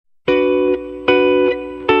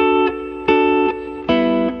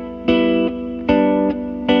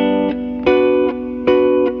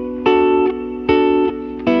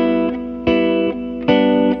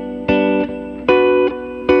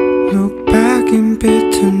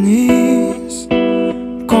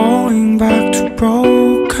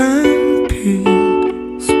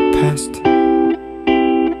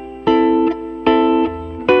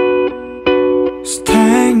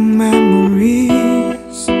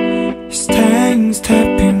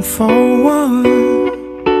for one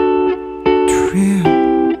trip.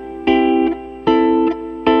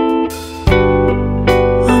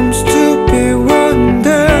 I'm stupid when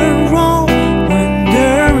they're wrong, when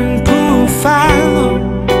they're in profile,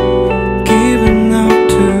 giving up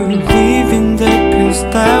to living the peace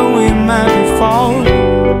that we might be falling.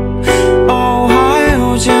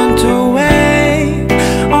 Ohio, gentle wave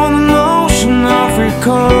on an ocean of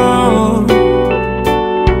recall.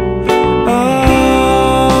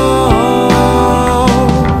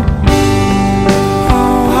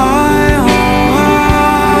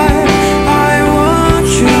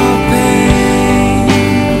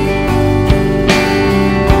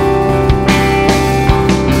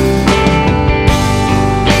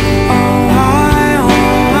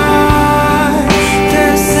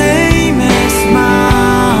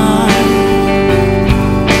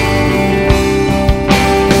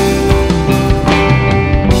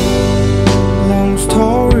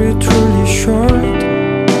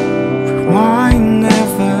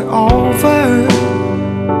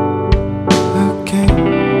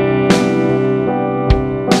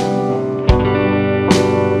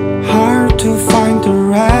 To find the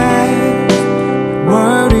rest,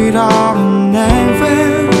 worried out and never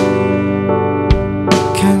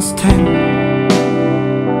can stand.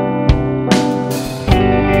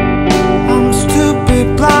 I'm stupid,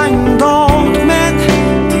 blind old man,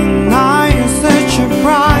 denying such a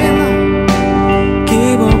bright.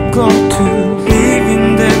 Give up glow to live in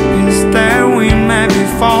the peace that we may be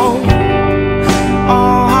falling.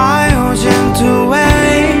 Ohio, gentle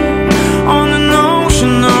wave on an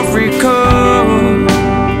ocean of recall.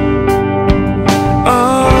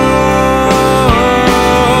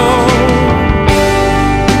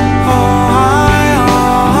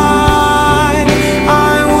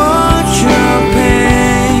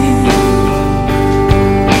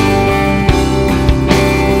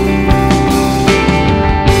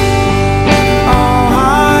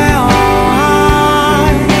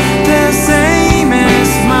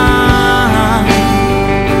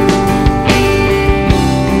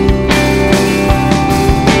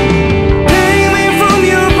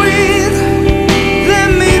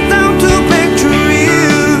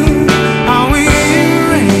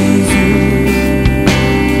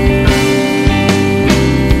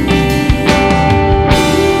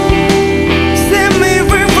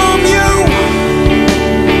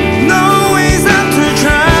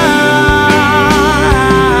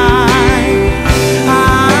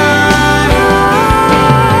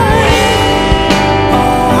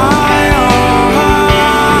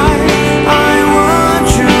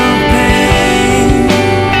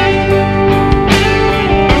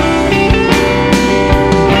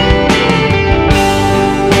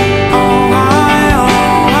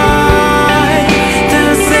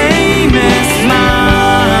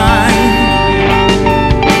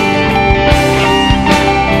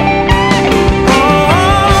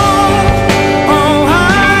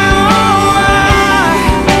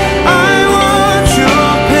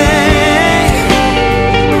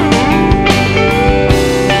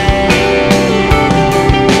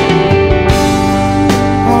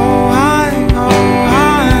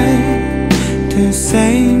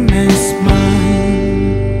 Same as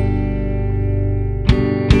mine.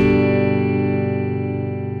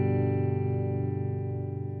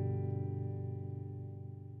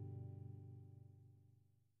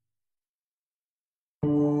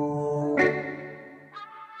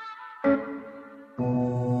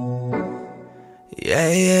 Yeah,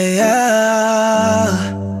 yeah, yeah.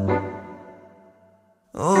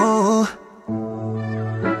 Oh.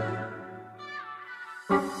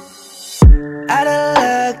 Out of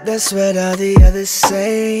luck, that's what all the others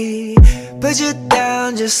say. Put you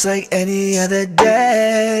down just like any other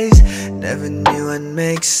days. Never knew I'd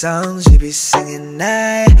make songs you'd be singing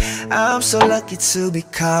now. I'm so lucky to be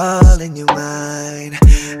calling you mine.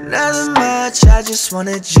 Nothing much, I just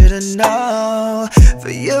wanted you to know. For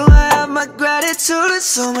you I have my gratitude and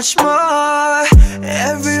so much more.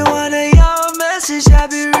 Every one of your messages I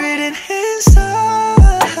be reading inside.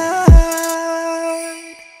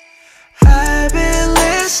 I've been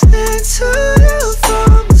listening to you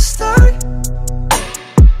from the start.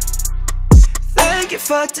 Thank you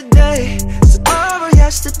for today, tomorrow,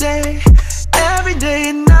 yesterday, every day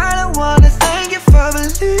and night. I wanna thank you for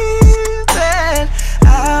believing.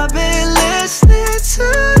 I've been listening to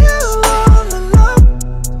you all along.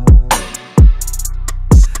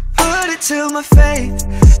 Put it to my faith,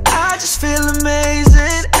 I just feel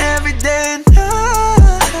amazing every day and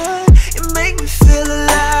night. You make me feel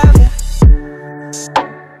alive.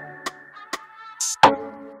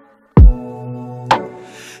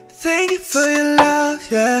 Thank you for your love.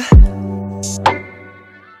 yeah.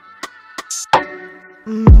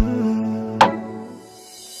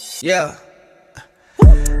 Yeah.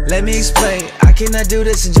 Let me explain. I cannot do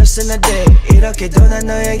this in just in a day. 이렇게도 난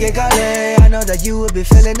너에게 갈래. I know that you will be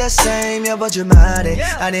feeling the same. 여보 주말에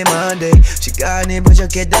아니 Monday. 시간이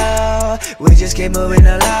부족해도 we just keep moving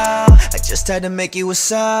along. I just had to make you a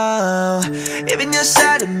song. Even your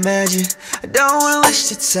side imagine. I don't wanna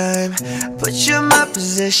waste your time. Put you in my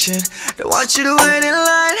position. Don't want you to wait in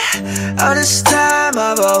line. All this time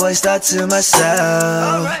I've always thought to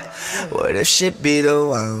myself, what if she'd be the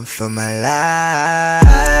one for my life?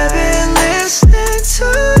 I've been listening to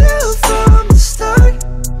you from the start.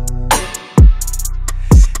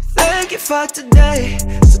 Thank you for today.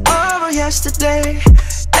 It's over yesterday.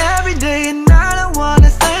 Every day and night I wanna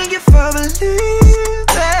thank you for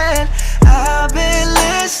believing. I've been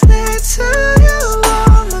listening to you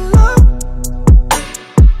all along.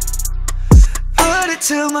 Put it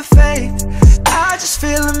to my faith. I just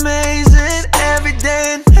feel amazing every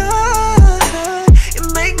day and night. You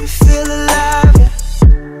make me feel alive.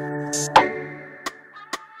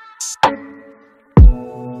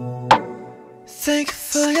 Thank you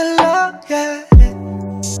for your love, yeah.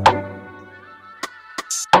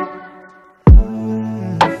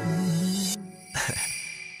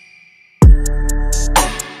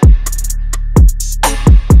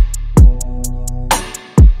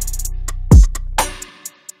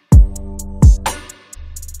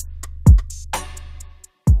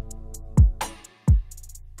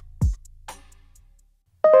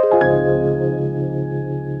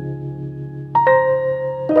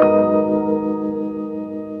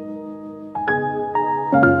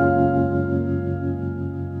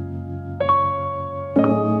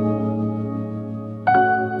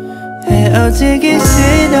 헤어지기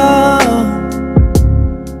싫어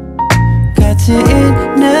같이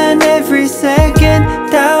있는 every second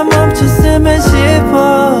다 멈췄으면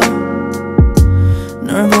싶어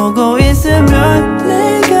널 보고 있으면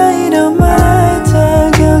내가 이런 말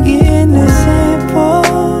자격이 있나 싶어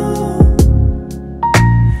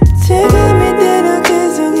지금 이대로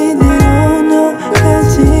계속 이대로 너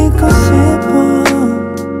같이 있고 싶어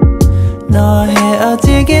너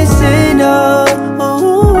헤어지기 싫어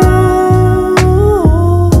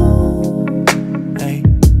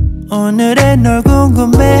오늘의 널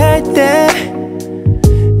궁금해할 때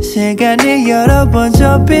시간이 여러 번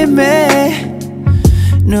접히네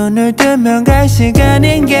눈을 뜨면 갈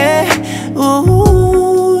시간인 게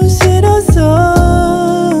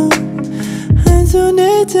싫어서 한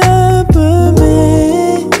손에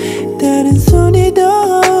잡음에 다른 손이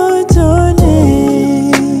더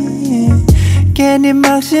좋네 괜히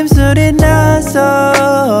막 심술이 나서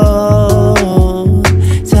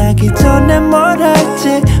자기 전에 뭘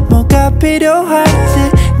할지 뭐가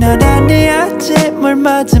필요할지 나란히 아침을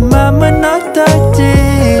맞은 맘은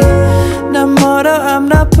어떨지 난 멀어 I'm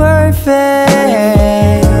not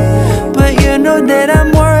perfect But you know that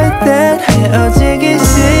I'm worth it 헤어지기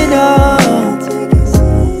싫어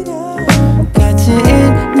같이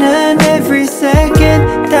있는 every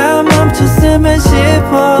second 다 멈췄으면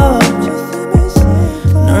싶어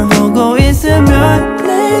널 보고 있으면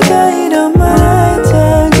내가 이런 말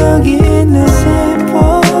자격이 있나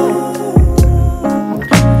싶어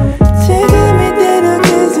지금 이대로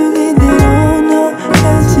계속 이대로 너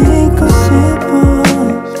같이 있고 싶어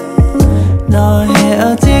너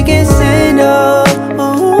헤어지기 싫어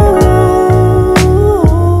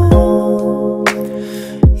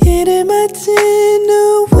이를 맞힌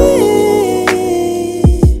후에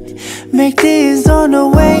맥디 is on the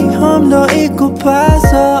way home 너 잊고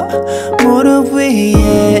봐서 무릎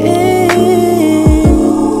위에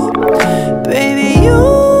Baby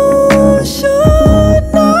you should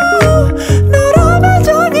know 너로만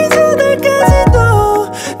저기 저들까지도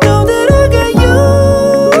Know that I got you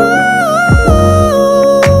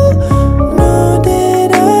Know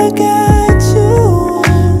that I got you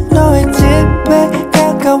너의 집에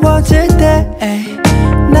가까워질 때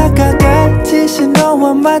나가갈 짓이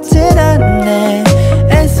너와 맞질 않네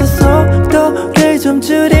애써 속도를 좀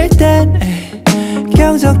줄일 땐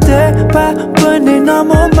경적들 바쁜 일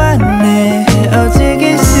너무 많네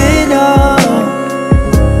헤어지기 싫어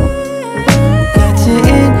같이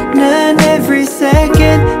있는 every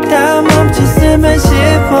second 다 멈췄으면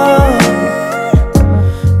싶어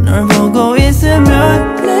널 보고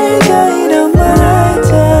있으면 내가 이런 말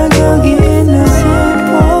자격이 있나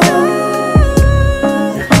싶어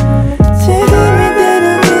지금 이대로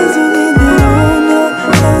계속 이대로 너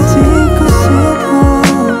같이 있고 싶어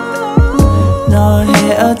너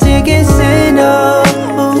헤어지기 싫어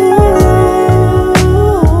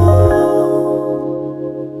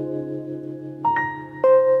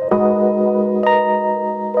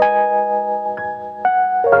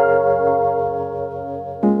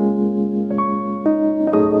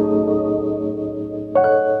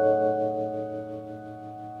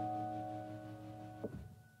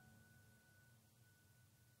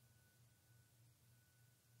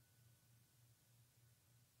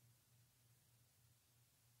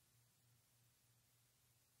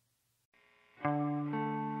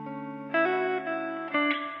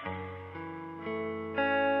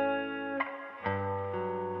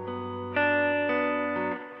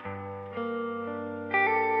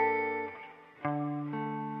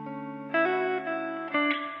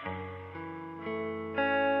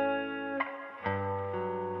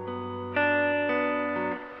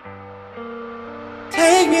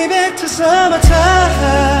me back to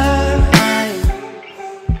summertime.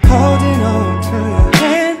 Holding on to your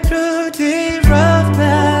hand through the rough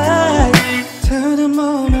night. To the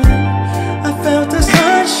moment I felt the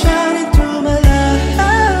sun shining through my life.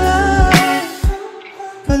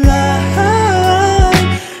 But life,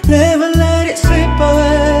 never let it slip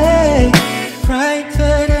away.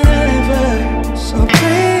 Brighter than ever, so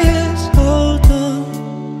please hold on.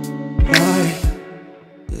 Why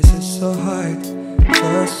is it so hard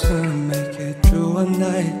just to make it through a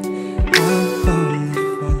night? I'm only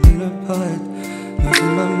falling apart,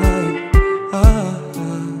 losing my mind.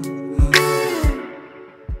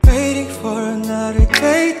 Waiting for another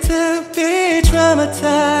day to be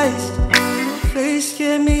traumatized. Please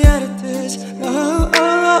get me out of this.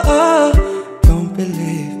 Don't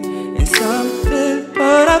believe in something,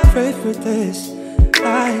 but I pray for this.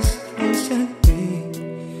 Eyes closed and be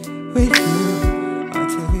with you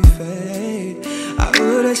until we fade. I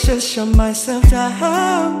would've just shut myself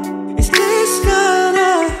down. Is this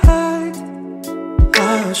gonna hurt?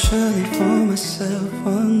 I'll surely fool myself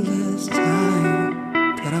one last time,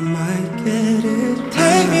 but I might get it right.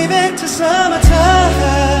 Take me back to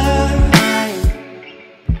summertime.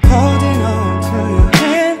 Holding on to your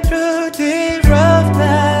hand through the rough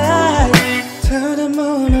night. To the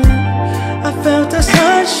moment I felt the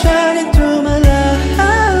sun shining through my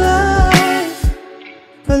life.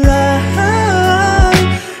 But life,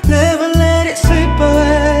 never let it slip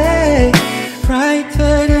away.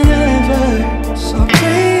 Brighter than ever, so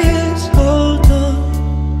please hold on.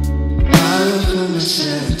 I look for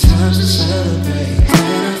myself, time to celebrate.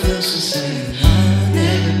 Then I feel so sad, I'll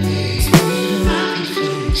never be sweet like your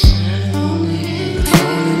face. It's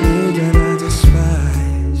only me that I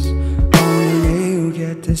despise. Only me who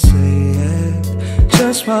get to say it.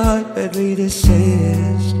 Just what badly this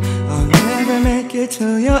is. I'll never make it to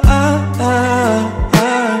your arms.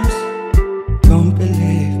 Don't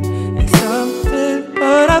believe in something,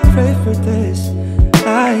 but I pray for this.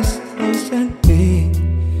 Eyes closed and be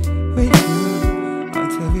with you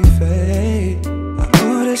until we fade. I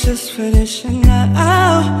would've just finished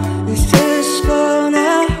now. Is this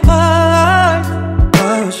gonna work?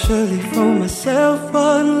 I will surely fool myself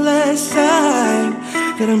one last time,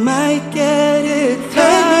 that I might get it right.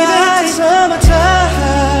 Take me back to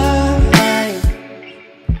summertime.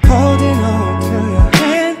 Holding on to your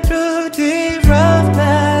hand through the rough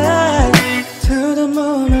night. To the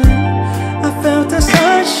moment I felt the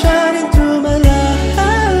sun shining through my life.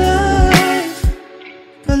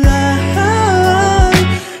 But life,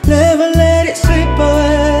 never let it slip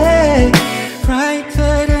away.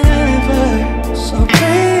 Brighter than ever, so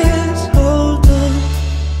please hold on.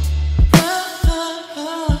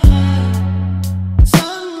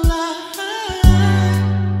 Sunlight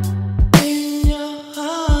in your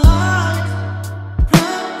heart.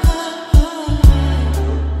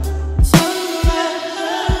 Sunlight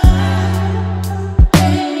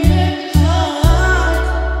in your heart.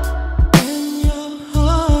 In your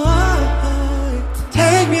heart.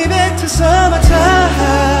 Take me back to summertime.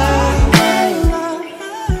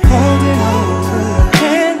 Holding on to your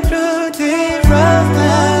hand through the rough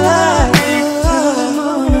night. To the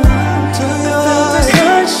moment, to the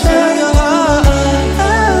sunshine, your life.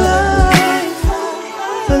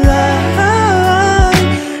 The light,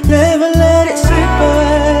 never let it slip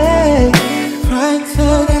away.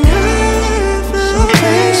 Brighter than ever, so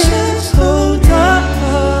patience, hold on.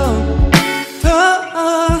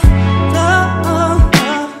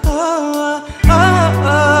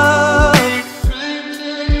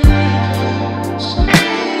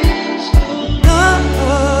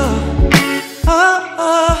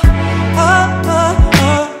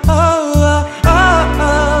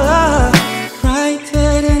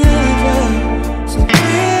 Brighter than ever, so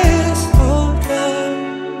please hold on.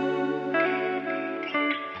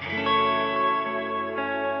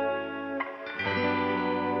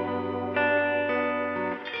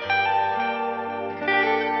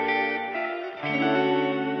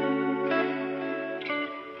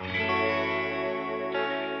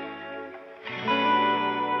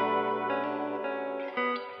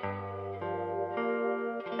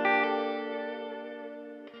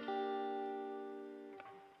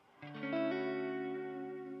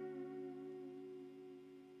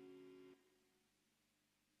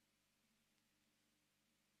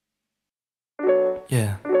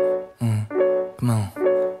 Yeah, come on,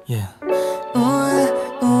 yeah.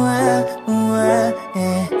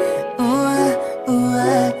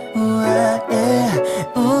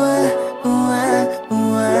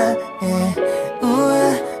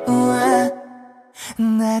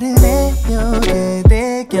 나른해요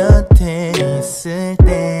그대 곁에 있을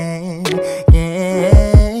때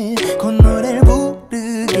yeah.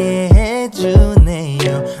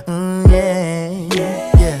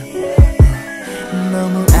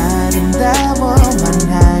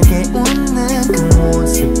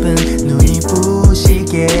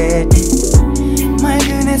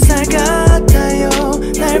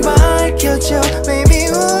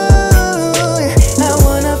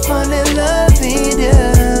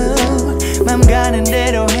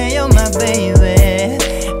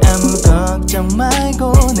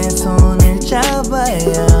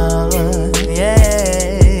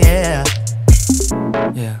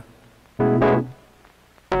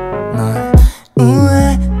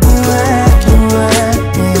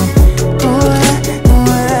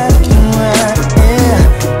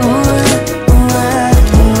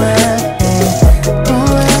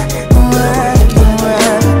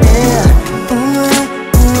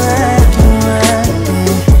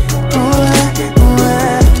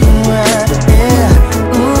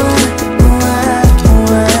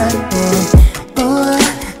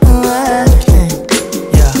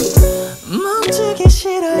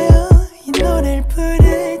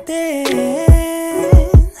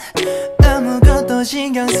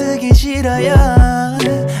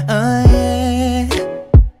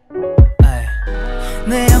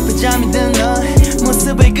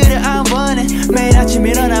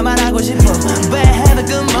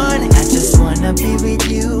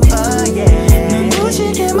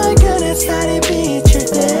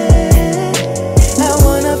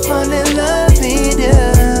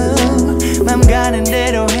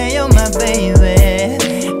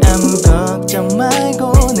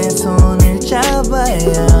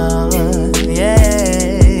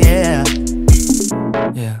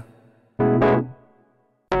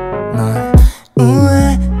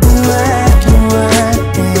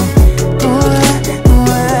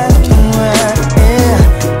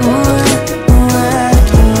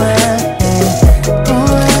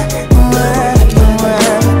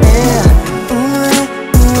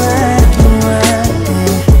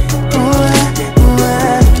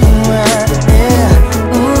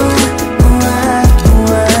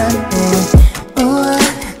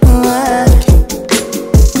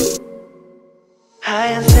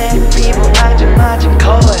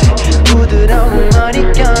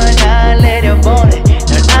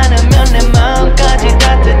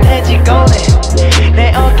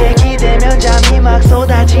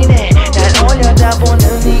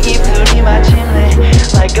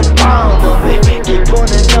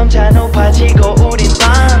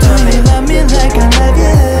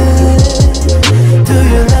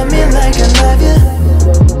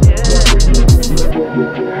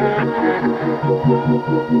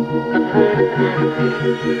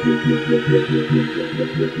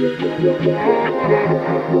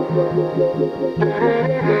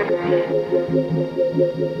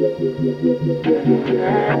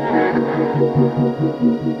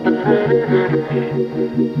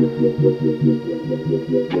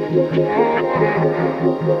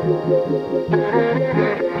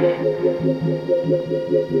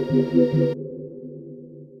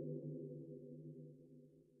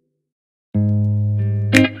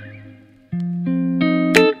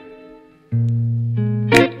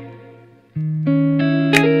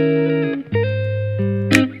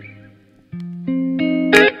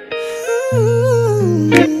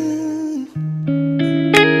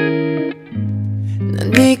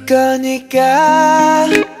 거니까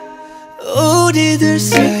우리들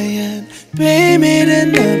사이엔 비밀은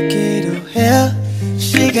없기로 해.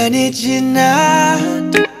 시간이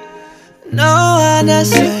지나도 너와 나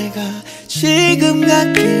사이가 지금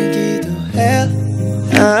같기도 해.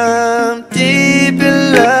 I'm deep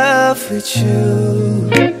in love with you.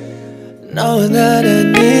 너와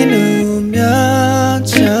나란히 누우면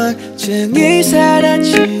전쟁이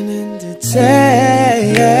사라지는 듯해.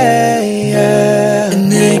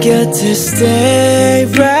 내 곁에 stay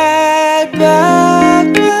right by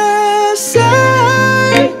my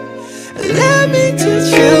side. Let me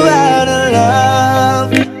teach you how to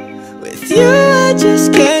love. With you I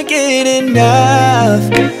just can't get enough.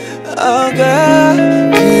 Oh girl,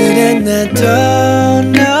 그래 나도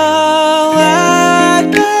너와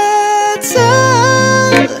같아.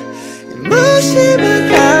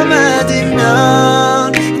 무심한 한마디면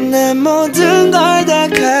내 모든 걸 다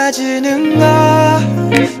가지는 걸.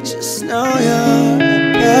 Just know you're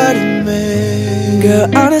a part of me. Girl,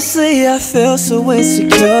 honestly I feel so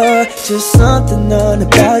insecure. Just something on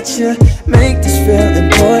about you make this feel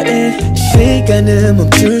important. 시간은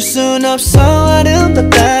멈출 순 없어.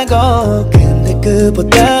 아름답다고. 근데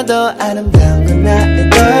그보다 더 아름다운 건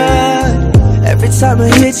나이걸. Every time I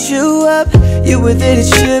hit you up, you with it, it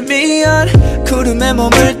should be on. 구름에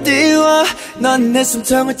몸을 띄워 넌 내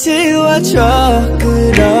숨통을 틔워줘.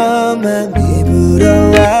 그런 맘이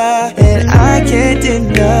부러워. And I can't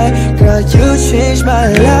deny, girl, you changed my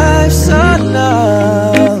life so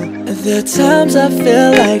no. There are times I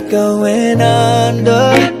feel like going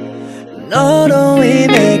under. 너로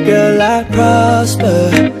인해 girl I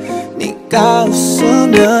prosper. 네가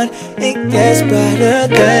웃으면 it gets brighter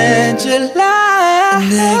than July.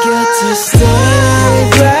 내 곁에 stay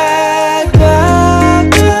right by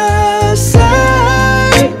my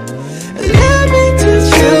side. Let me teach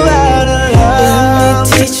you how to love.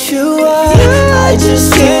 Let me teach you how. I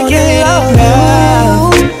just can't get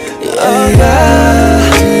enough. Oh God,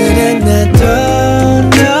 그래 나도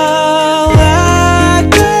너와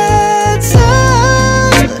같아.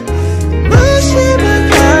 무심한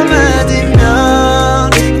한마디면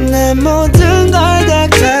내 모든 걸 다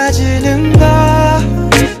가지는 걸.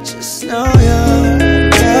 Just know you're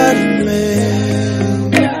part of me.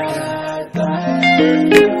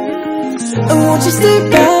 And won't you stay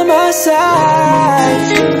by my side?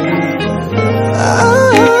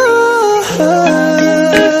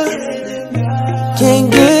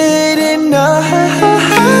 Can't get enough.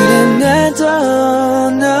 그래 나도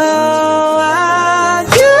너와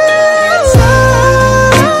같아.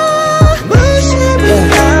 무심한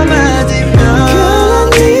한마디면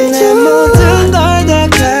내 모든 걸 다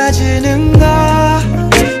가지는 걸.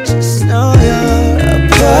 Just know you're a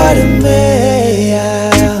part of me.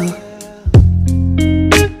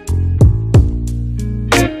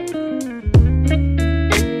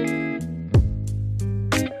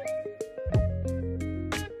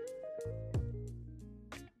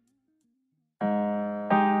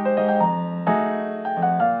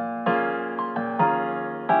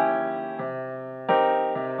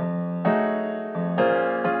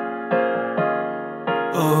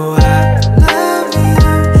 Oh, I love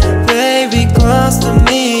you, baby, close to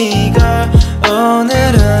me, girl.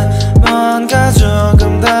 오늘은 뭔가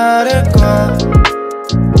조금 다를까.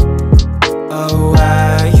 Oh,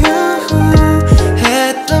 are you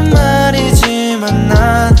했단 말이지만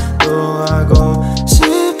난 또 하고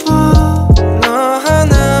싶어. 너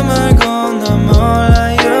하나 말고 난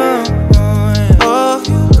몰라요. Oh,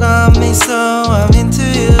 you love me so I'm into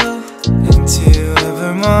you, into you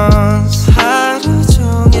every month. 하루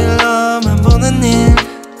종일 너만 보는 일.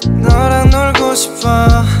 너랑 놀고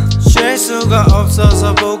싶어. 쉴 수가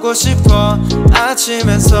없어서 보고 싶어.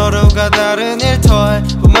 아침엔 서로가 다른 일터에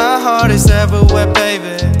But my heart is everywhere,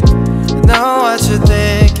 baby. Know what you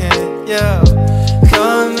thinking, yeah.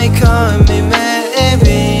 Call me,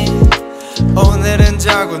 maybe. 오늘은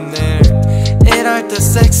자고 내일 일할 때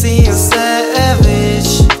sexy and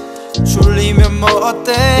savage. 졸리면 뭐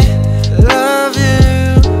어때 Love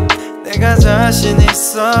you 내가 자신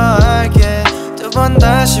있어 알게 두 번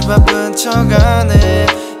다시 바쁜 척하네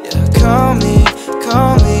Yeah call me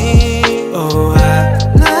Oh I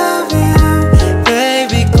love you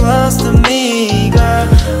Baby close to me girl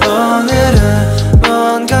오늘은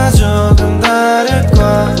뭔가 조금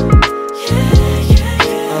다를까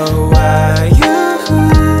Oh why you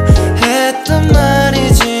했던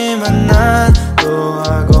말이지만 난 또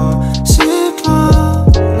하고 싶어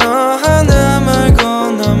너 하나 말고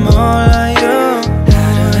난 몰라요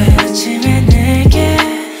하루의 아침에 내게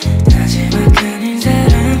마지막한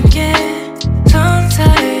인사를 함께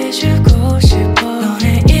선사해주고 싶어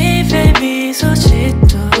너의 입에 미소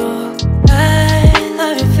짓도록 I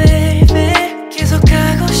love you baby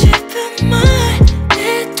계속하고 싶은 말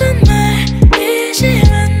했던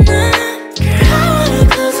말이지만 난 Girl I wanna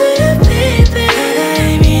close to you baby 하나의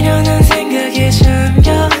미련한 생각에 잠겨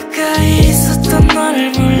가까이 있었던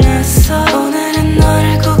너를 몰랐어 오늘은 너를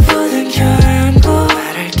꼭 부둥켜 안고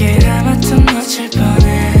말할게 아마도 놓칠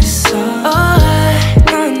뻔했어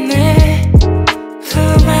넌 내 품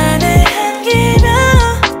안에 안기며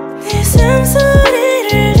네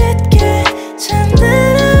숨소리를 듣게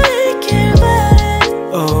잠들어 있길 바래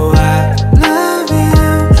Oh I love you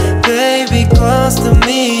Baby close to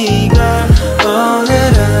me girl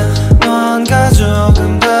오늘은 뭔가 조금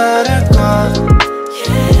다를까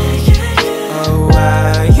Oh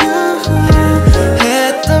why you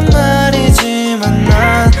했던 말이지만 난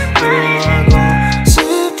또 하고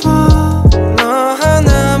싶어 너 하나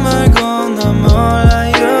말고 난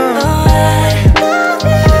몰라요 I love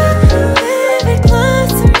you baby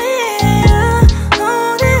close to me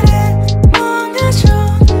오늘은 뭔가 좀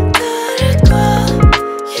다를까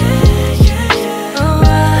Oh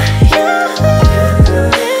why you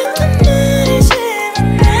했던 말이지만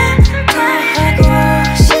난 더 하고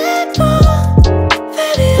싶어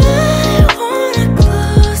Baby I wanna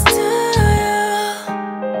close to you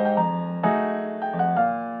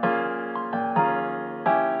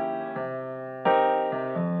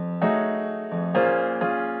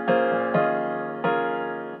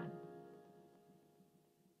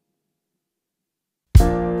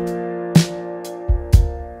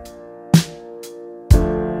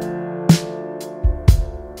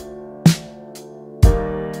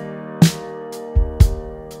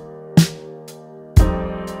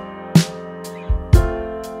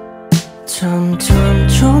점점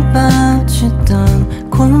좁아지던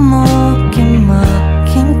골목이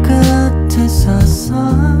막힌 끝에 서서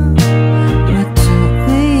매트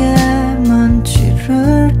위에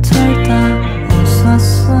먼지를 털다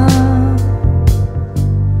웃었어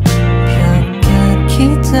벽에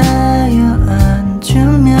기대어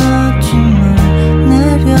앉으며 짐을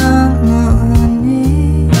내려놓으니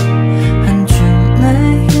한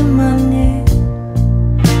줌의 희망이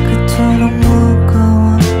그토록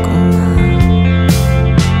무거웠구나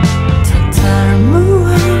닮은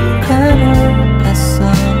괴로움에서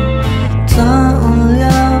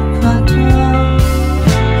떠올려봐도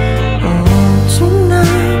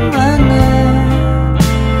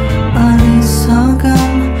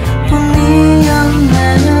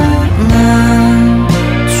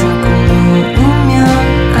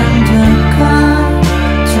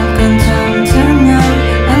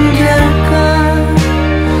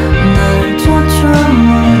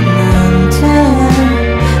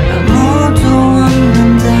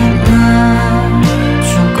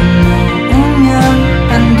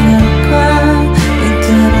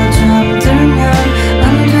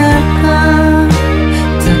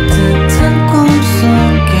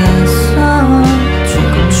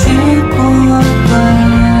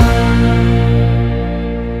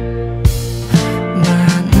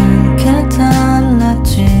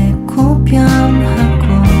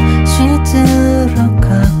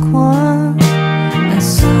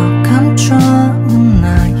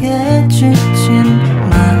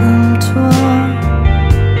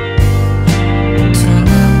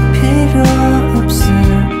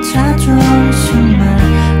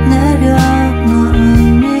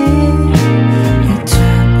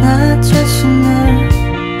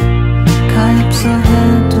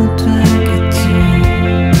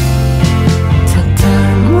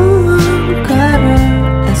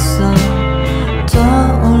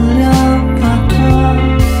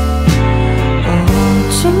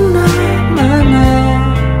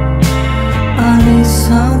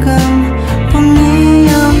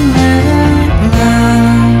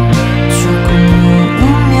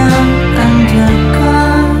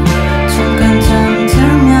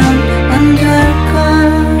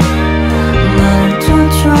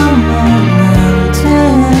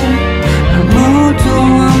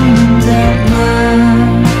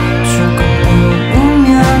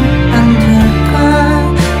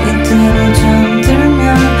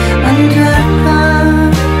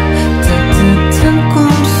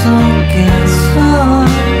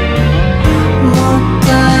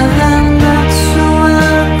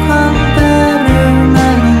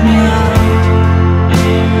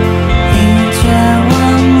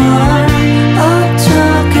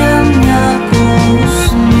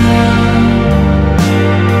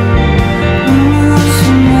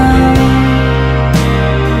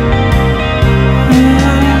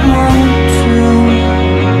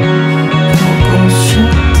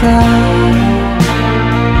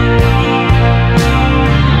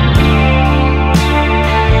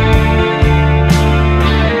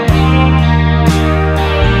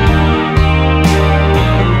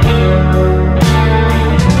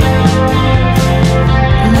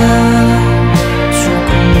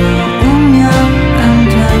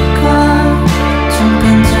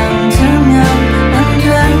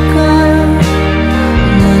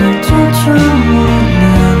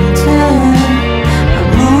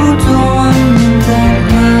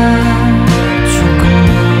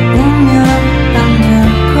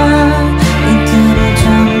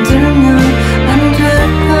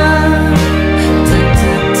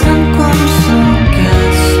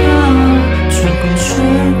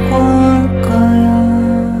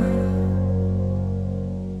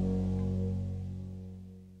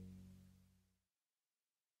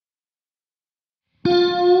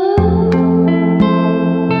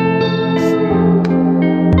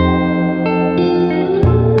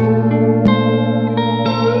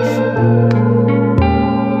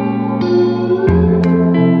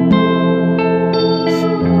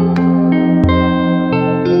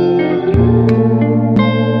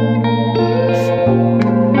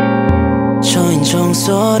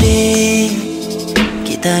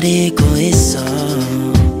기다리고 있어.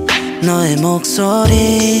 너의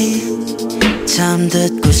목소리 참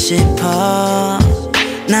듣고 싶어.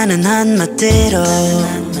 나는 한마디로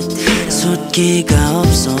숫기가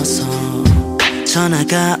없어서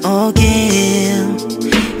전화가 오길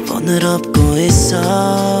폰을 업고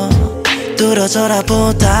있어. 뚫어져라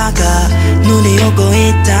보다가 눈이 오고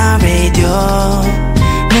있다 라디오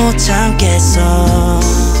못 참겠어.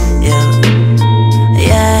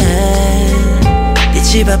 네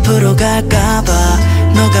집 앞으로 갈까봐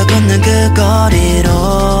너가 걷는 그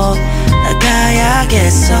거리로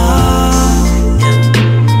나가야겠어.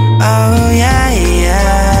 Oh yeah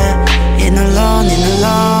yeah. In alone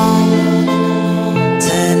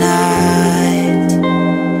tonight.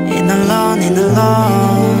 In alone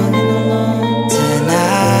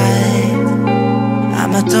tonight.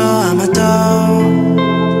 아마도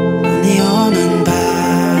눈이 오는 밤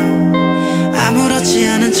아무렇지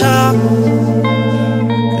않은 척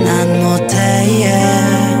난 못해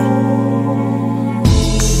yeah.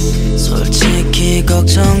 솔직히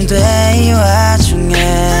걱정돼 이 와중에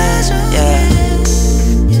yeah.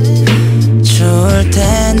 추울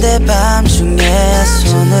텐데 밤중에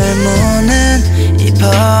손을 무는 이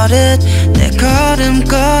버릇 내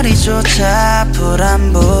걸음걸이조차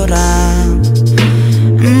불안불안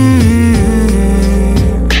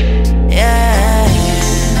yeah.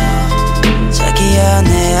 자기야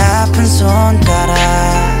내 아픈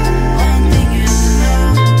손가락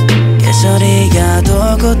계절이야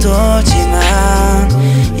돌고 돌지만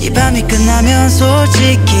이 밤이 끝나면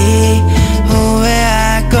솔직히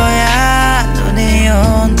후회할 거야. 눈이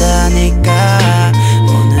온다니까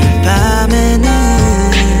오늘 밤에는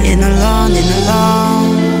In alone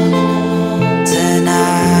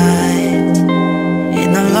tonight.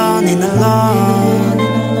 In alone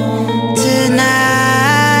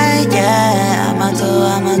tonight yeah. 아마도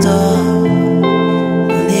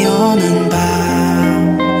눈이 오는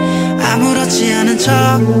밤 아무렇지 않은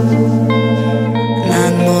척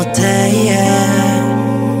난 못해 yeah.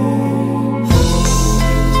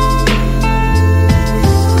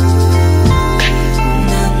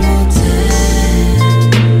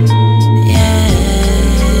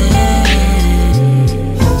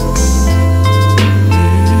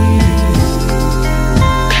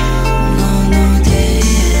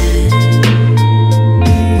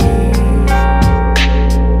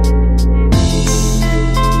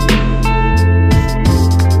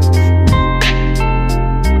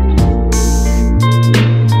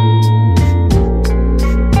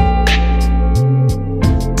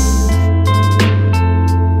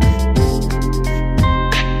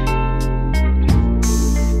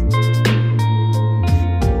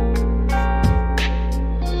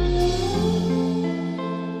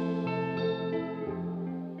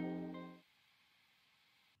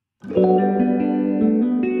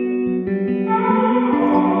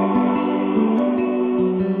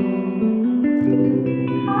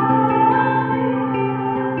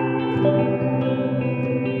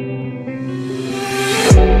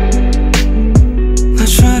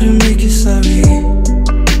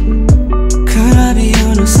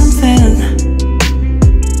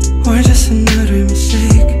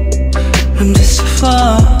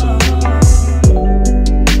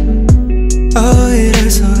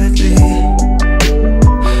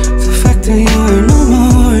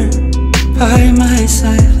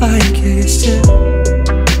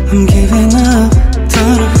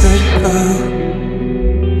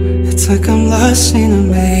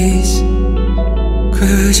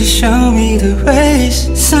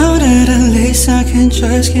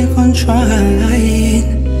 Just keep on trying.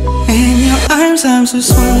 In your arms I'm so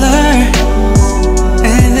smaller,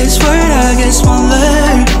 and this world I get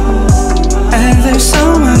smaller, and there's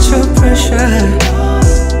so much of pressure.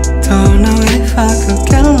 Don't know if I could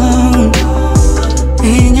get along.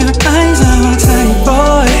 In your eyes I'm a tiny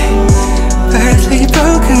boy, badly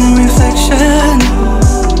broken reflection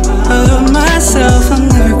of myself I've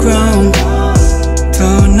never grown.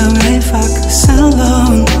 Don't know if I could stand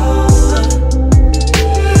alone.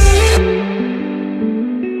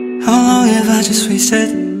 I just wasted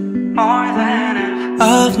more than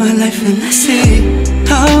half of my life, and I see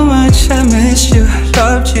how much I miss you. I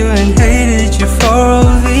loved you and hated you for all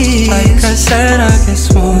these. Like I said, I get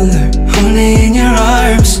smaller only in your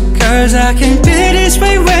arms, 'cause I can't be this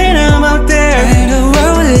way when I'm out there. And the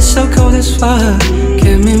world is so cold as fuck,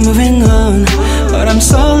 get me moving on, but I'm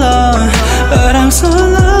so long.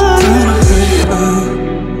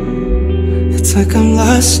 It's like I'm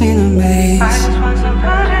lost in a maze.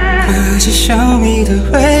 Just show me the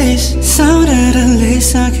ways. So that at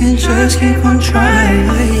least I can just keep on trying.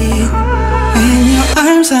 In your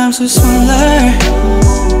arms I'm so smaller,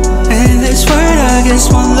 In this world I guess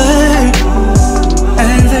one learn,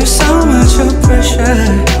 and there's so much of pressure.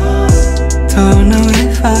 Don't know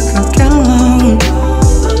if I could get along.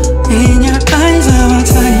 In your eyes I'm a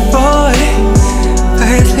tiny boy,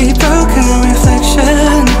 badly broken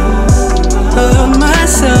reflection of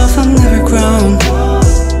myself I've never grown.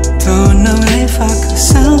 Don't know if I could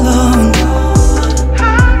sing along.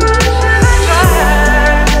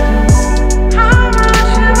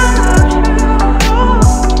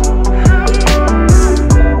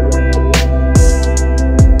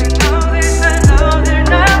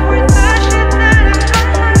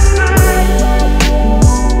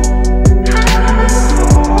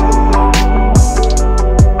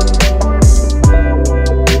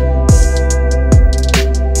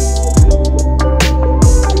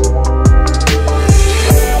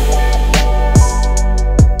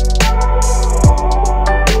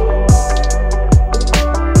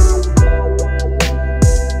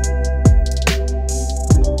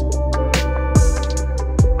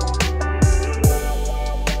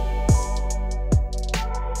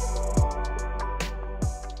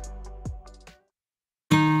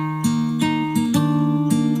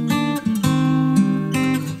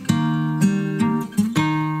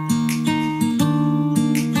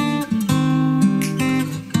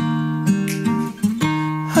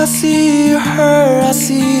 I see you hurt, I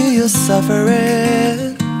see you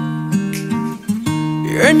suffering.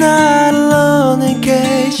 You're not alone in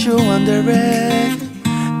case you're wondering.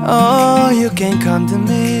 Oh, you can come to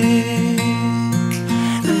me.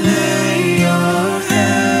 Lay your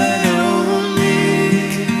head on me.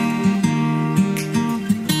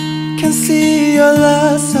 Can see your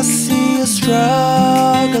loss, I see you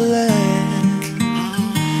struggling.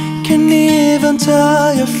 Can even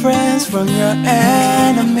tell your friends from your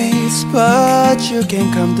enemies, but you can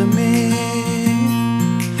come to me.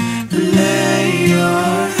 Lay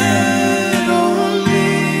your head on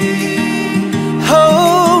me.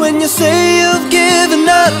 Oh, when you say you've given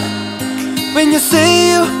up, when you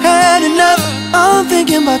say you had enough, I'm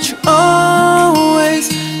thinking about you always.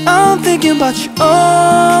 I'm thinking about you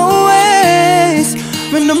always.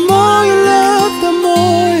 When the more you love, the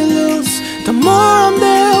more you lose, the more I'm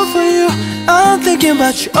there for you. I'm thinking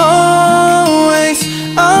about you always.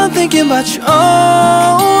 I'm thinking about you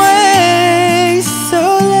always. So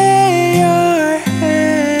lay your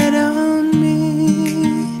head on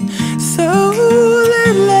me. So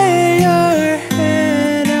lay your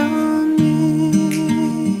head on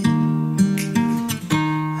me.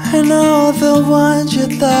 And all the ones you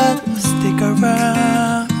thought would stick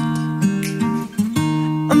around,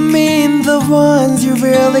 I mean the ones you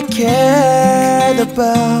really cared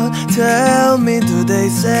about, tell me, do they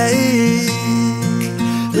say,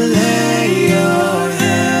 lay your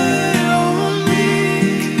head on me?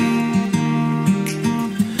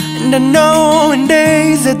 And I know when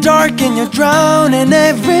days are dark and you're drowning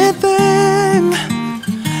everything,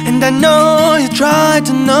 and I know you try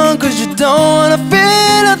to numb cause you don't wanna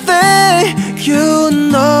feel a thing. You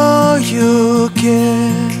know you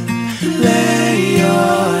can lay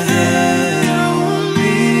your head on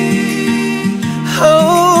me.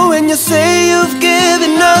 Oh, when you say you've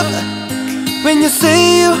given up, when you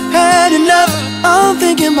say you had enough, I'm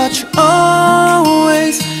thinking about you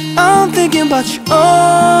always. I'm thinking about you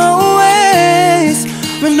always.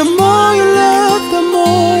 When the more you love, the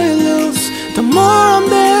more you lose, the more I'm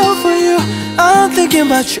there for you. I'm thinking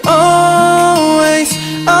about you always.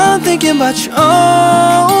 I'm thinking about you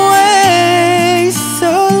always.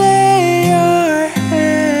 So lay your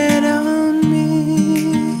head on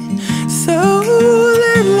me. So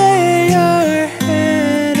lay your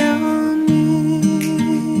head on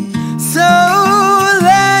me. So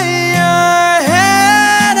lay your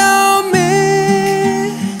head on me.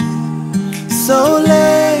 So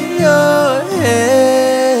lay your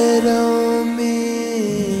head on me.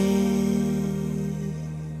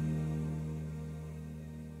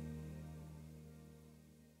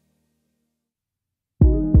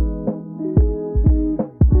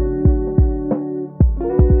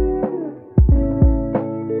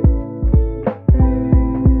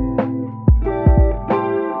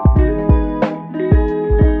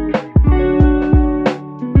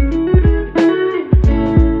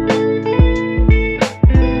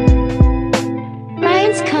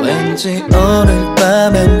 왠지 오늘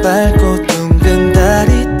밤엔 밝고 둥근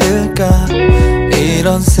달이 뜰까,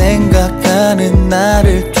 이런 생각하는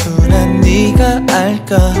나를 둔한 네가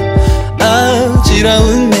알까.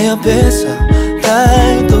 어지러운 내 옆에서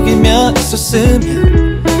달독이며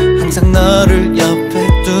있었으면, 항상 너를 옆에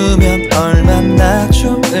두면 얼마나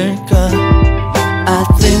좋을까. I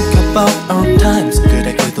think about our times.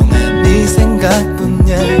 그래 그동안 네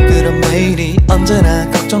생각뿐이야. 그런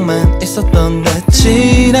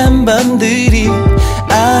지난 밤들이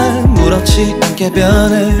아무렇지 않게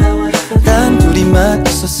변해. 단둘이만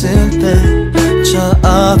있었을 때 저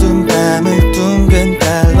어두운 밤을 둥근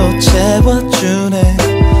달로 채워주네.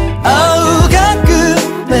 아우 가끔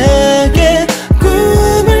내게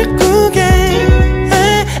꿈을 꾸게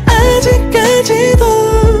해.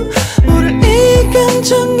 아직까지도 모를 이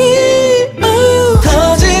감정이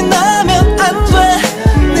더 지나면 안 돼.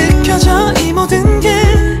 느껴져 이 모든 게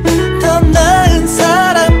더 나은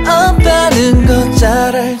사람 없다는 거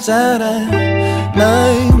잘 알잖아.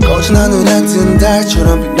 거진 하늘에 뜬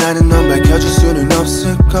달처럼 빛나는 넌 밝혀줄 수는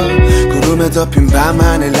없을까. 구름에 덮인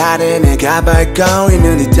밤하늘 아래 내가 밟고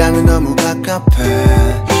있는 이 땅은 너무 갑갑해.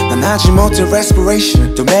 난 하지 못해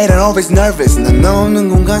respiration 또 매일 I'm always nervous. 난 너 없는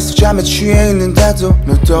공간 속 잠에 취해 있는데도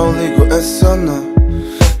널 떠올리고 있어. 넌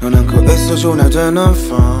안고 있어줘 날 된 I'm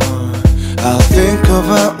fine. I'll think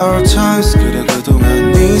about our times. 그래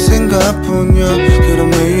그동안 네 생각뿐이야. 그런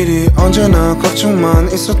매일이 언제나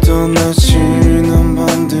걱정만 있었던 내 지난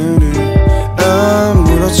밤들이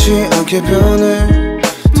아무렇지 않게 변해.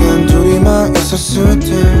 단둘이만 있었을 때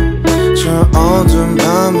저 어두운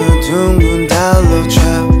밤을 둥근 달로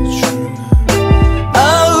채워주네.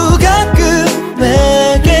 아우 가끔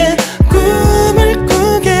내게 꿈을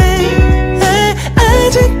꾸게 해.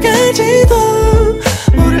 아직까지도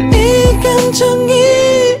모를 이 감정이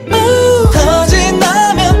더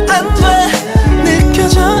지나면 안 돼.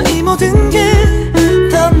 느껴져 이 모든 게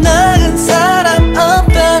더 나은 사람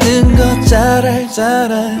없다는 거 잘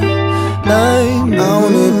알잖아.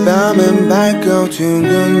 오늘 밤엔 밝고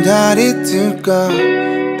둥근 달이 뜰까.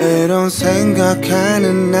 이런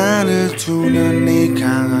생각하는 나를 두면 네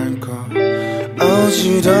강할까.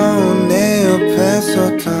 어지러운 내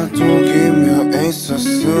옆에서 다독이며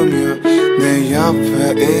있었으면 내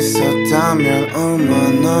옆에 있었다면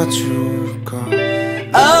얼마나 좋을까.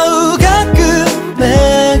 아우 가끔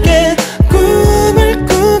내게 꿈을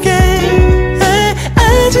꾸게 해.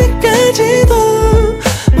 아직까지도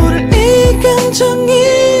모를 이 감정이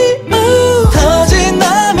더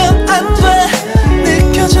지나면 안 돼.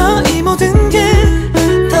 느껴져 이 모든 게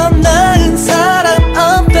더 나은 사람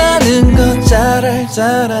없다는 거 잘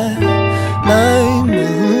알잖아. My mood.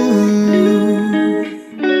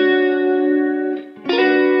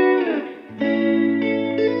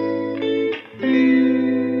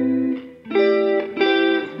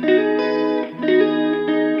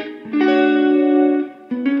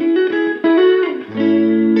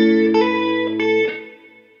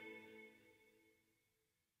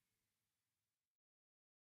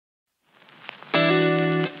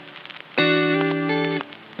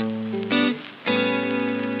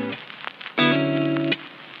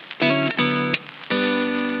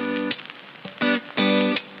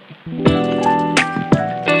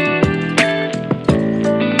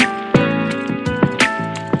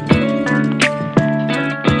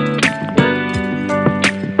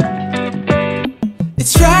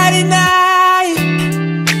 It's Friday night,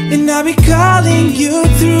 and I'll be calling you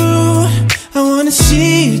through. I wanna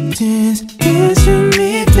see you dance, dance with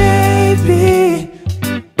me, baby.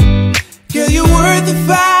 Girl, you're worth the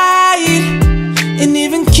fight, and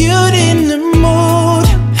even cute in the mood.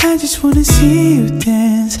 I just wanna see you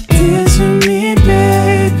dance, dance with me,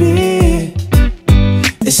 baby.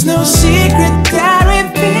 It's no secret that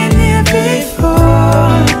we've been here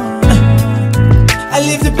before. I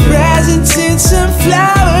leave the presents and some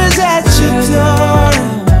flowers at your door.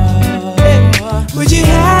 Hey, would you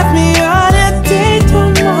have me on a date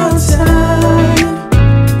one more time?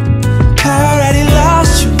 I already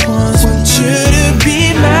lost you once, want you to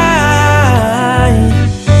be mine.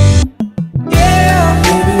 Yeah,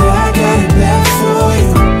 baby, I got it back for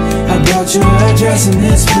you. I bought you a dress and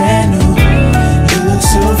it's brand new. You look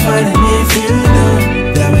so fine, and if you knew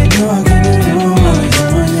that we know I can do no more on you.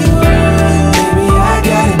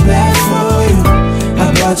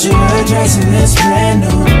 Bought you a dress and it's brand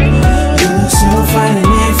new. You look so fine,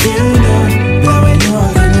 and if you knew that we know I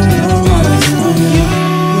can do no more on you.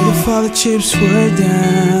 What if all the chips were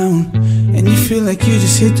down and you feel like you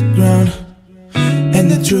just hit the ground, and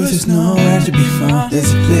the truth is nowhere to be found?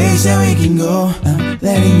 There's a place that we can go. I'm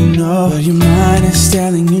letting you know, but your mind is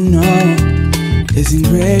telling you no. It's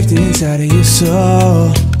engraved inside of your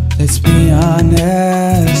soul. Let's be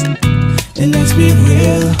honest and let's be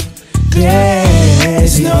real. Yeah,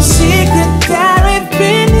 it's no secret that we've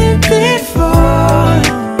been here before.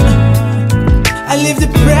 I leave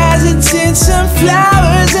the presents and some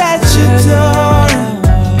flowers at your door.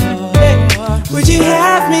 Hey, would you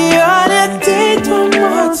have me on a date one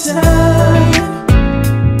more time?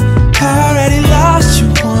 I already lost you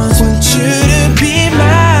once, want you to be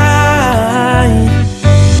mine.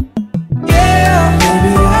 Yeah,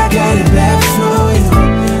 baby, I got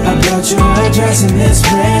dressing is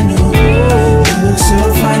brand new. You look so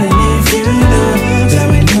fine, and if you knew that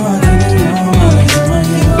when you walk in the room, all eyes on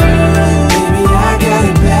you. Baby, I got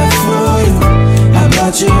it back for you. I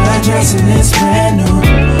bought you a dress and it's brand new.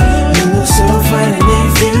 You look so fine, and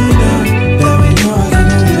if you knew that when you walk in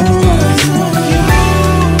the room, all eyes on you.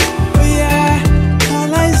 Oh yeah,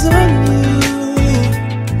 all eyes on you.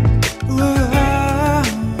 Whoa.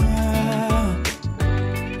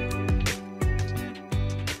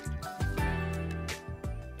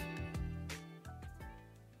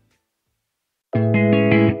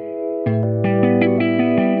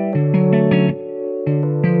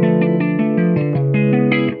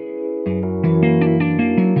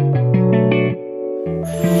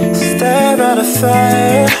 Stare at a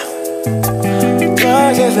fire.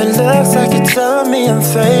 Dark if it looks like you're telling me I'm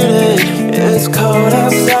faded. It's cold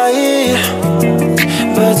outside,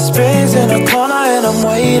 but spring's in a corner and I'm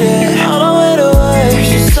waiting. On the way to wait,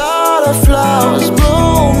 she saw the flowers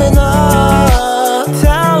blooming up,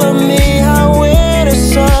 telling me how winter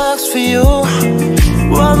sucks for you.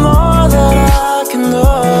 What more that I can do?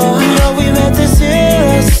 You know we met this year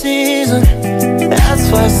last season. That's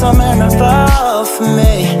why it's so memorable for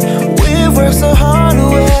me. We worked so hard to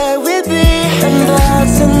where we'd be, and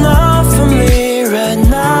that's enough for me right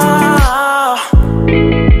now.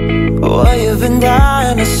 What you've been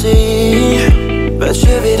dying to see, but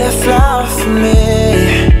you'll be that flower for me.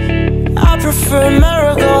 I prefer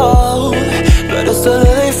marigold, but it's the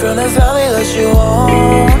lily from the valley that you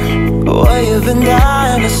want. What you've been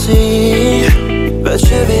dying to see, but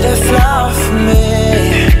you'll be that flower for me.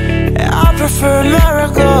 I prefer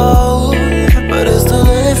marigold, but it's the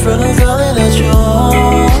lily from the valley that you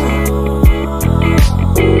want.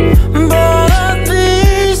 But I'd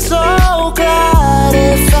be so glad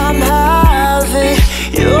if I'm having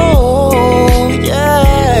you,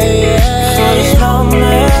 yeah, yeah. For this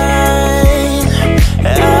moment,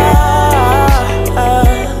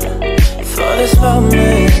 for this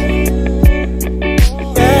moment,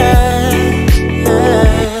 yeah,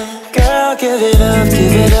 yeah. Girl, give it up,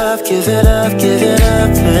 give it up, give it up, give it up,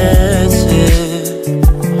 that's it.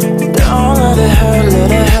 Don't let it hurt,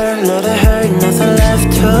 let it hurt, let it hurt, nothing left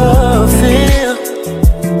to feel.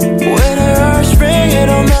 Winter or spring, it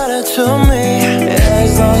don't matter to me,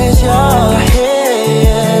 as long as you're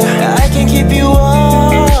here. I can keep you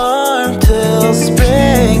warm till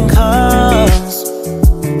spring comes,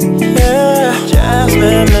 yeah.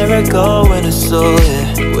 Jasmine, marigold, winter soul,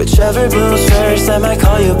 yeah. Whichever blooms first, I might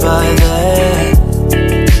call you by that.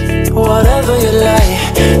 Whatever you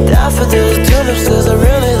like, daffodils, tulips, cause I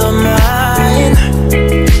really don't mind.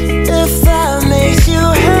 If that makes you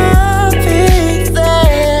happy,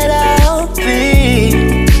 then I'll be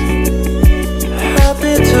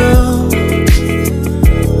happy too.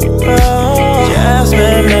 Oh,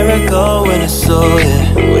 Jasmine, marigold, winter soul,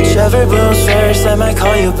 yeah. Whichever blooms first, I might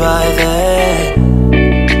call you by that.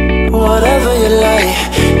 Whatever you like,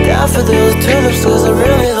 daffodils, tulips, cause I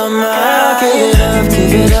really don't mind. Give it up,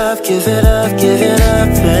 give it up, give it up, give it up,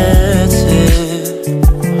 that's it.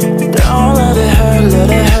 Don't let it hurt, let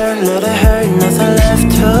it hurt, let it hurt, nothing left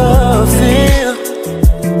to feel.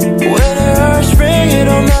 Winter or spring, it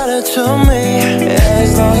don't matter to me,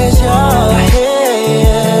 as long as you're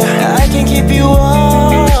here. I can keep you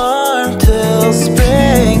warm till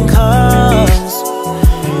spring comes.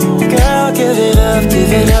 Girl, give it up,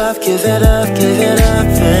 give it up, give it up, give it up,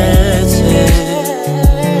 that's it.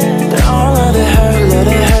 Don't let it hurt, let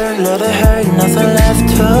it hurt, let it hurt, nothing left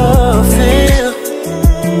to feel.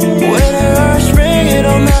 Winter or spring, it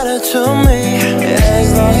don't matter to me, as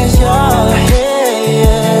long as you're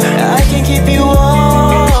here. I can keep you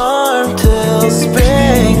warm till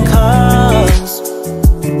spring comes,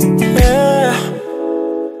 yeah.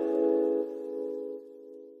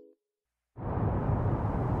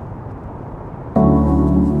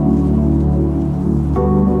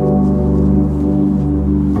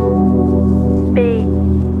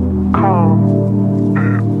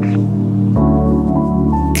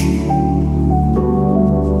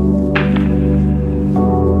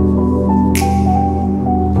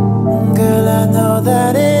 Girl, I know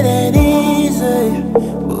that it ain't easy.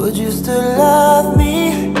 Would you still love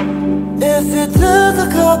me if it took a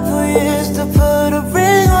couple years to put a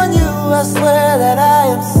ring on you? I swear that I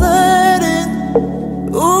am certain.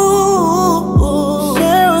 Ooh,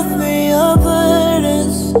 share with me your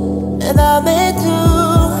burdens, and I may do.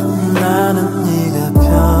 나는 네가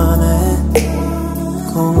편해,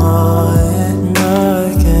 공허해,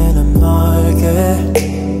 넓게는 멀게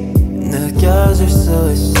느껴질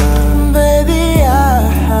수 있어. Baby,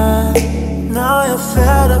 I know you're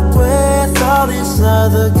fed up with all these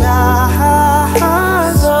other guys,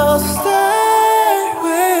 so stay.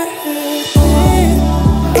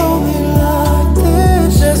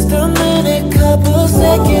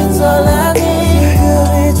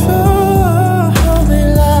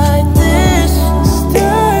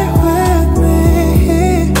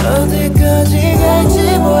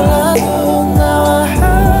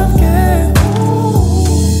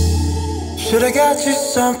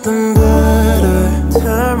 something better.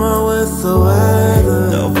 Turmoil with the weather.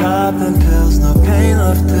 No popping pills, no pain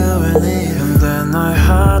left to relieve. 근데 널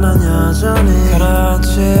하나는 여전히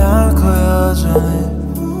가라앉지 않고 여전히.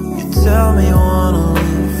 You tell me you wanna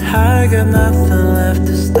leave. I got nothing left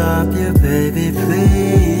to stop you, baby,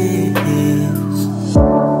 please.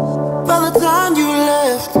 By the time you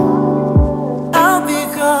left, I'll be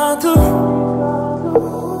gone too.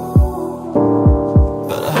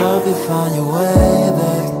 But I hope you find your way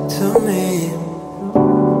back to me.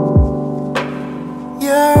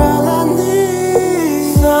 You're all I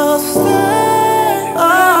need, so stay.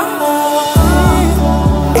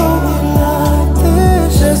 Hold me like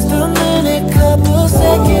this. Just a minute, couple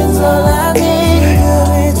seconds, all I need.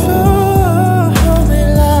 Be true. Hold me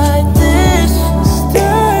like this.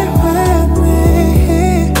 Stay with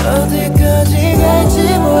me. 어디까지 갈지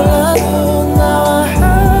몰라도 나와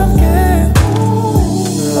함께.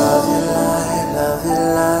 Love you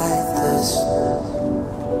like this.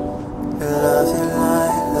 Love you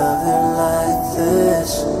like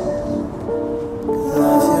this.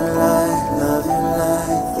 Love you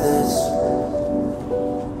like this.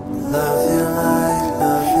 Love you like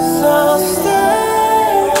so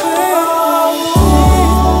stay with me.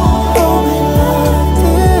 Hold me like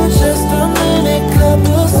this. Just a minute,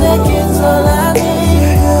 couple seconds, all I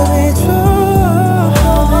need. Be true.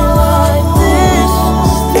 Hold me like this.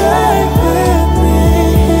 Stay with me.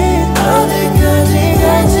 어디까지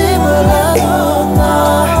갈지 몰라도 나와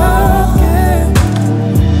함께.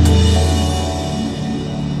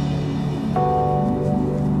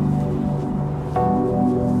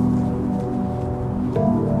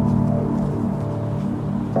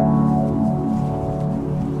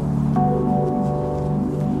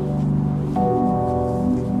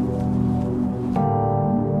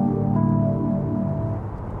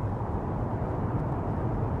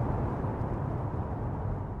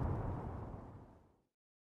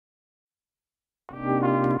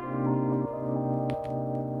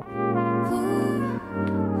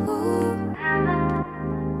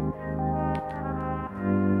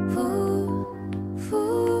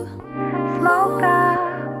 Smoke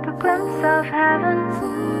up a glimpse of heaven.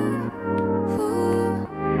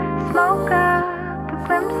 Smoke up a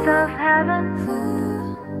glimpse of heaven.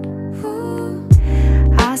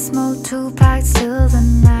 I smoke 2 packs till the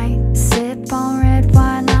night. Sip on red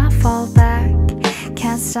wine, I fall back.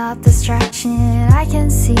 Can't stop distraction, I can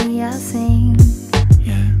see a thing.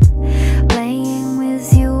 Laying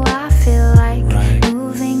with you, I feel like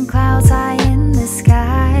moving clouds high in the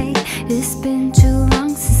sky. It's been too long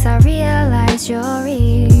since I realized you're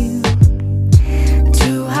real.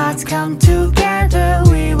 Two hearts come together,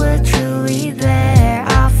 we were truly there.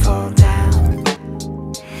 I fall down,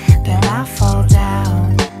 then I fall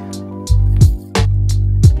down.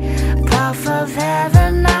 Puff of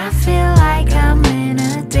heaven, I feel like I'm in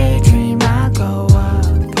a daydream. I go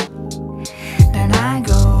up, then I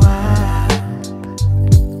go up.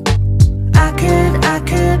 I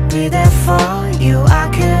could be there for you. I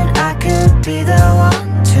could be the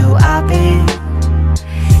one to. I'll be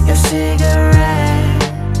your cigarette.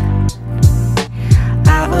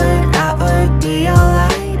 I would be your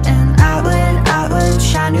light, and I would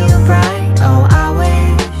shine you bright. Oh, I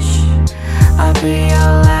wish I'd be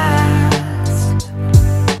your last.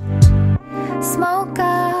 Smoke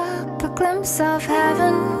up a glimpse of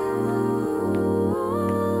heaven.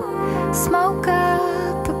 Smoke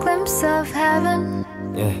up a glimpse of heaven.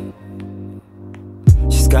 Yeah.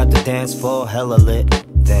 She's got the dance floor hella lit.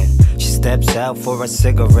 Then she steps out for a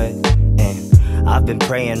cigarette. And I've been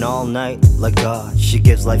praying all night, like God, she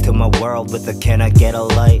gives life to my world with a can I get a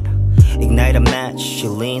light? Ignite a match, she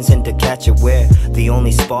leans in to catch it. We're the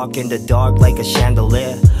only spark in the dark, like a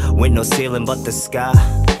chandelier, with no ceiling but the sky.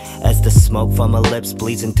 As the smoke from her lips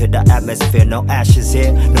bleeds into the atmosphere. No ashes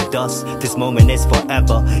here, no dust, this moment is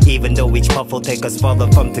forever. Even though each puff will take us farther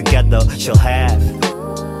from together. She'll have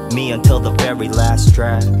me until the very last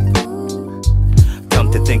drag.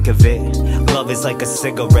 Come to think of it, love is like a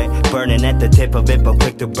cigarette, burning at the tip of it but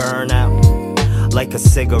quick to burn out. Like a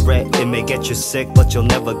cigarette, it may get you sick but you'll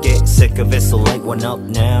never get sick of it, so light one up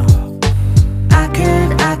now. I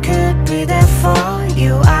could be there for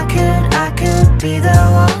you. I could be the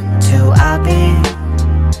one to. I'll be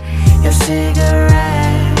your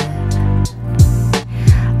cigarette.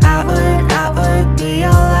 I would be your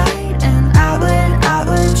light, and I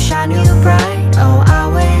would shine you bright. Oh, I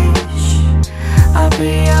wish I'll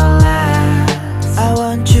be your last. I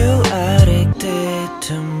want you addicted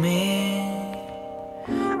to me.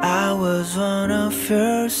 I was one of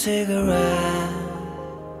your cigarettes.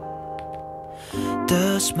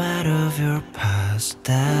 the smell of your past.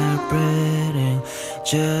 That breathing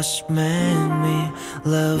just made me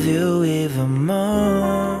love you even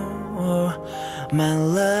more. My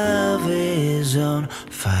love is on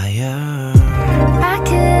fire. I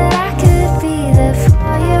could be there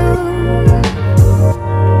for you.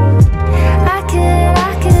 I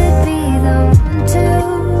could be the one to.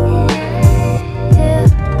 Yeah,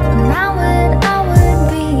 and I would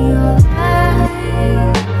be your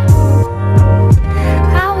light.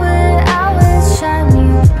 I would shine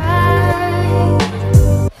you bright.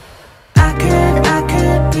 I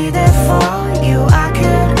could be there for you. I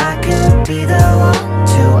could be the one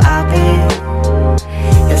to. I'll be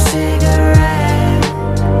your cigarette.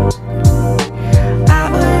 I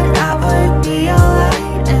would be your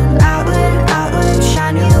light, and I would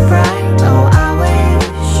shine you bright. Oh, I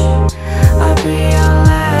wish I'd be your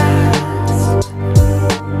last.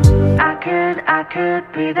 I could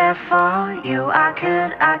be there for you. I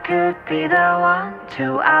could be the one to.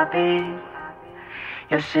 I'll be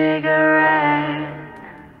your cigarette.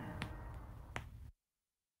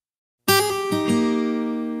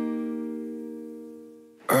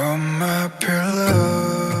 On my pillow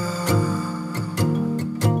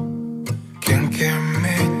can get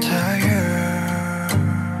me tired.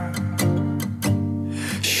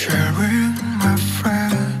 Sharing my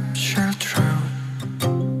fragile truth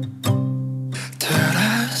that I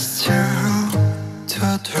still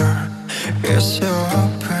the door is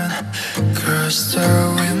open. Close the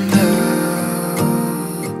window.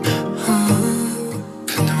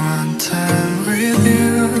 Open one time with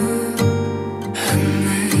you.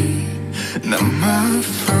 Now my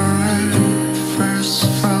forever's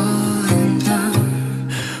falling down,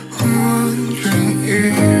 wondering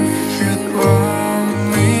if you'd want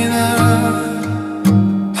me now.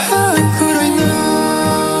 How could I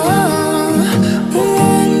know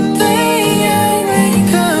one day I'd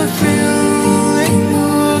wake up feeling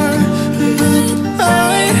more? But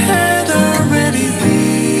I had already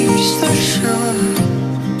reached the shore,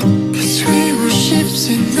 'cause we were ships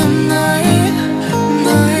in the night.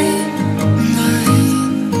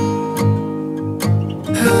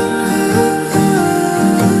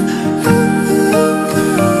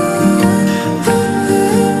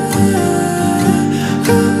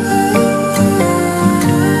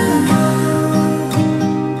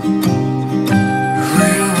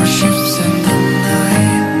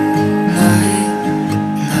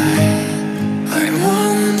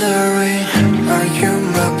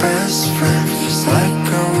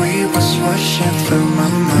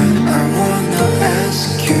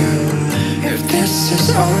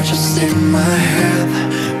 All just in my head,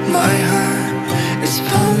 my heart is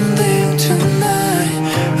pounding tonight.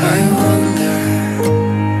 I wonder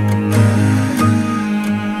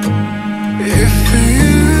if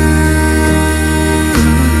you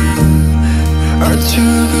are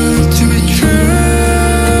too good to be true.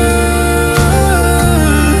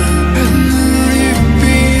 And would it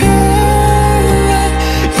be alright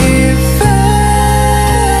if I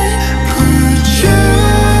put you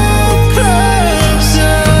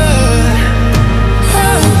closer?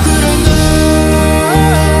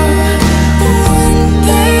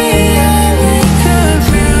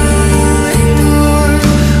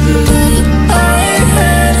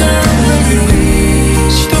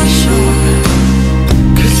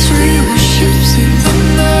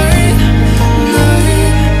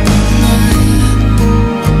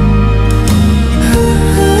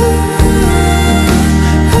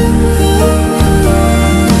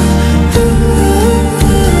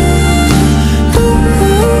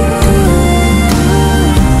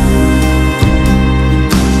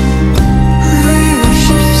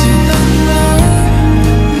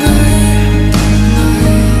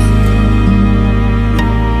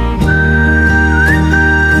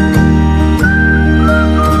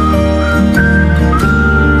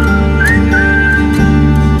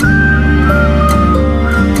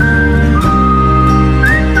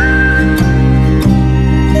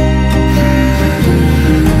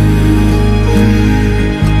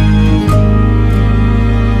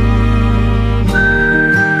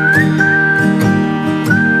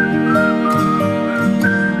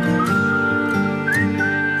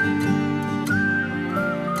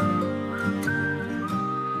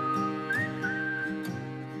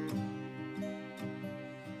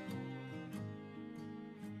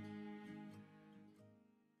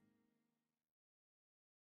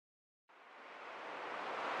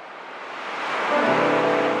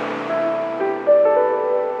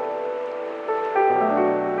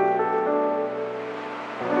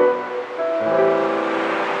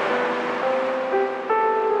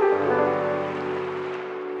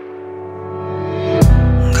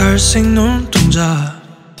 초록색 눈동자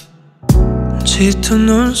짙은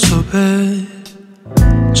눈썹에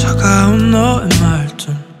차가운 너의 말투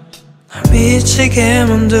날 미치게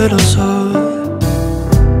만들어서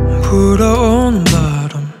불어오는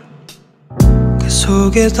바람 그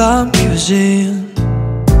속에 담겨진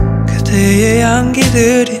그대의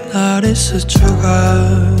향기들이 나를 스쳐가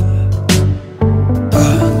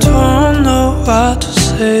I don't know what to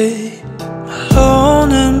say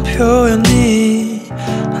말로는 표현이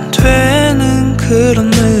안 되는 그런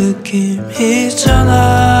느낌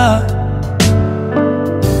있잖아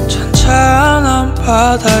찬찬한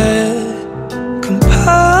바다에 큰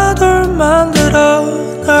파도를 만들어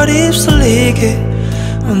날 휩쓸리게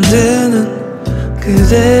만드는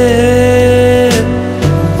그대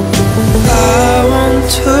I want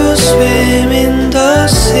to swim in the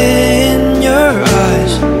sea in your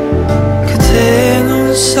eyes 그대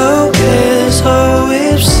눈 속에서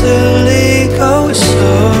휩쓸리고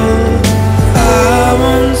있어 I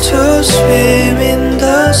want to swim in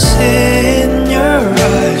the sea in your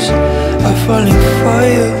eyes I'm falling for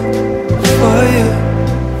you, for you,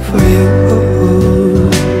 for you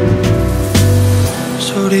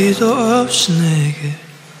소리도 없이 내게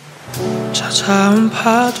찾아온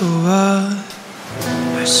파도와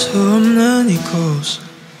알 수 없는 이곳은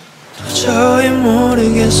도저히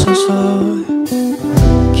모르겠어서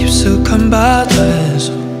깊숙한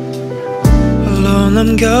바다에서 홀로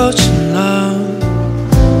남겨진 나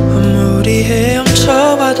아무리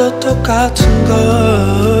헤엄쳐봐도 똑같은 걸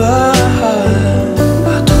I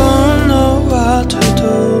don't know what to do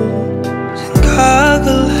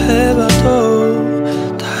생각을 해봐도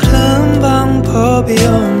다른 방법이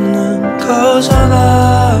없는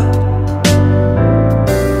거잖아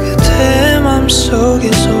그대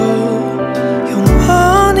맘속에서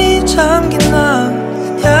영원히 잠긴 난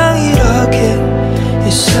그냥 이렇게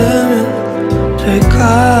있으면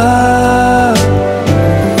될까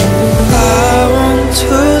I want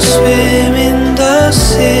to swim in the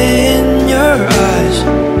sea in your eyes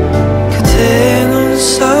그대 눈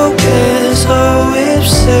속에서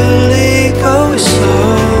휩쓸리고 있어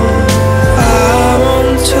I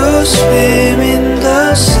want to swim in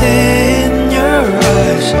the sea in your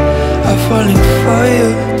eyes I'm falling for you,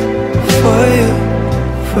 for you,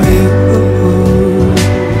 for you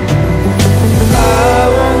I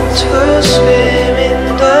want to swim in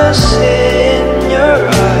the sea in your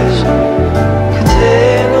eyes 그대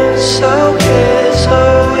눈 속에서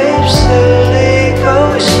휩쓸리고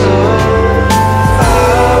있어 I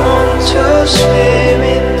want to swim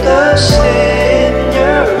in the sea in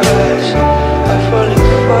your eyes I'm falling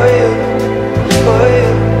for you, for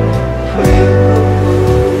you, for you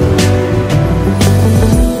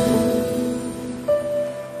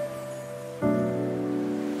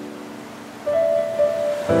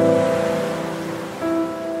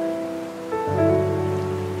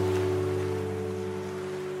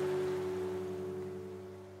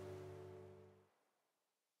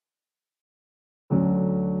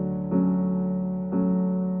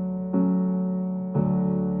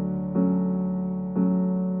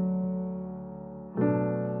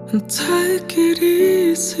And take it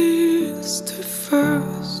easy, stay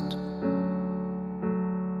fast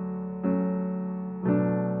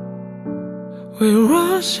We're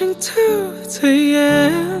rushing to the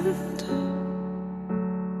end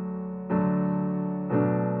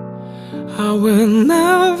I will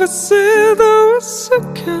never see those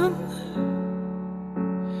again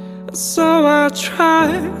So I try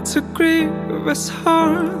to grieve as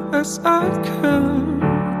hard as I can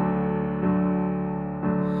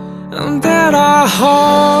And that our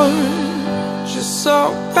heart just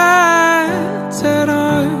so bad that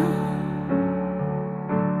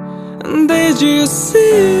And did you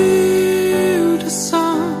see the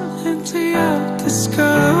sun in the other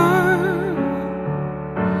sky?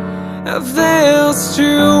 If there's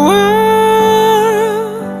two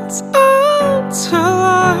words to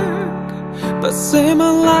like But seem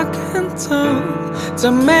like and done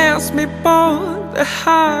To makes me both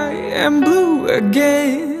high and blue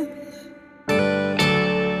again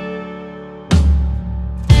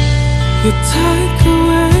You take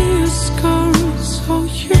away your scars, all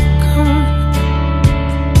you got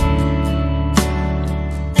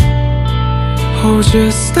Oh,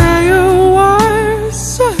 just stay a while,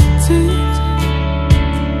 so I did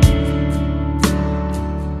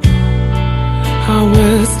I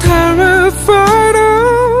was terrified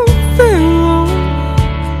of being alone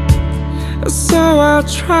So I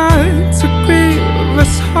tried to grieve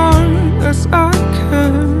as hard as I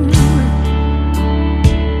can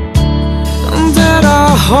That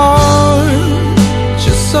our heart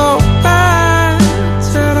just so bad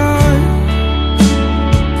that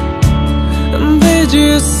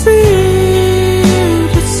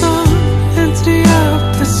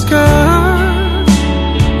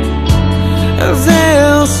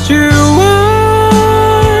These two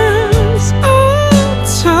words are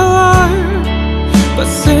similar, but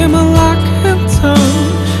similar in tone.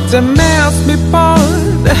 They make me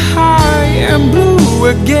both high and blue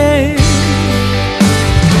again.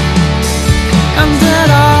 And then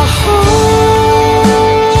I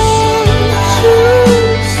hold you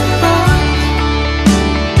back.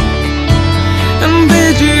 And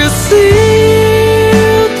did you see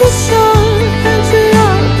the sun and the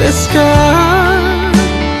other sky?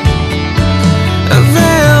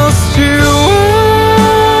 Those two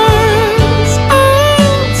words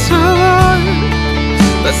are similar,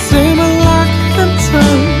 but similar in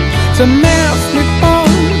tone. To make me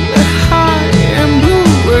both high and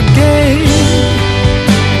blue again.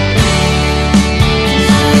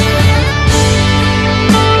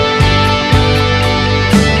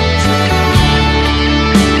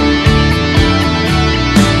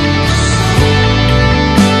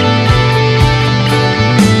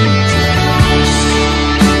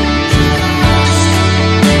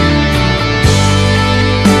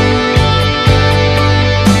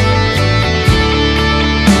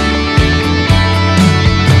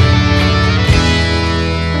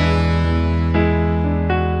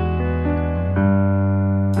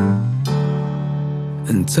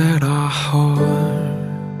 And did I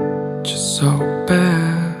hold you so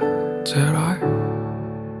bad? Did I?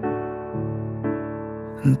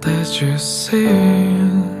 And did you see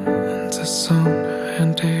the sun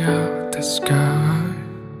and the other sky?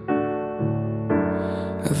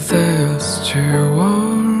 There's two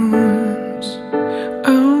words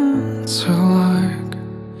answer like,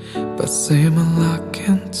 but similar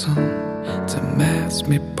in tone. To mess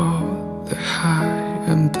me both the high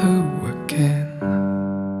and blue again.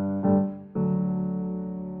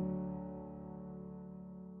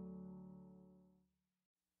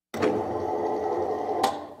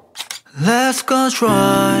 Let's go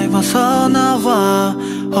drive 어서 나와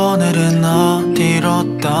오늘은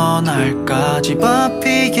어디로 떠날까 집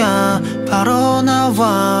앞이야 바로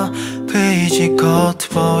나와 베이지 코트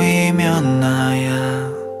보이면 나야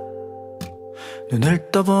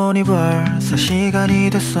눈을 떠보니 벌써 시간이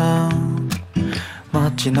됐어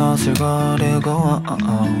멋진 옷을 고르고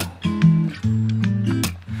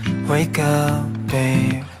Wake up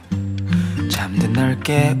babe 잠든 날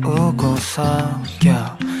깨우고서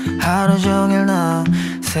하루 종일 너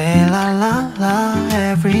Say la la la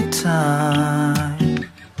every time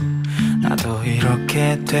나도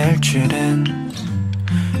이렇게 될 줄은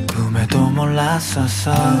꿈에도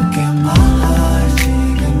몰랐었어 Look at my eyes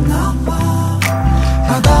지금 나와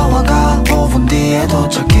바다와가 5분 뒤에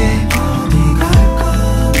도착해 어디 갈까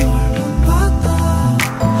널 좀 봤다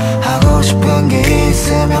하고 싶은 게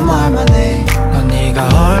있으면 말만 해 넌 네가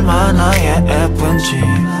얼마나 예쁜지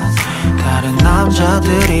다른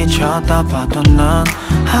남자들이 쳐다봐도 난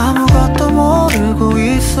아무것도 모르고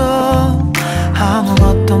있어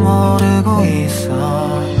아무것도 모르고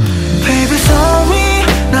있어 Baby sorry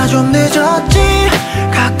나 좀 늦었지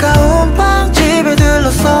가까운 빵집에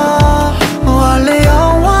들렀어 원래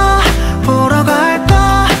영화 보러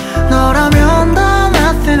갈까 너라면 다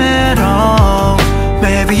nothing at all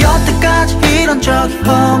Baby 여태까지 이런 적이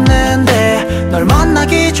없는데 널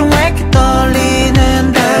만나기 좀 왜 이렇게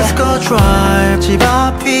떨리는데 Let's go drive 집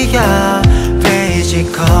앞이야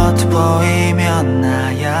베이지 코트 보이면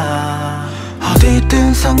나야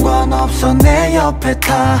어디든 상관없어 내 옆에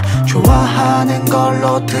타 좋아하는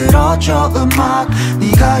걸로 들어줘 음악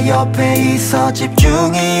네가 옆에 있어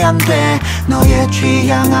집중이 안 돼 너의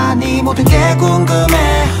취향 아니 모든 게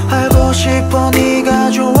궁금해 알고 싶어 네가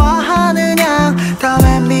좋아하는 양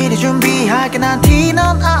다음에 미리 준비할게 난 티는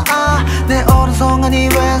내 오른손 아니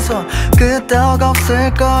왼손 끄떡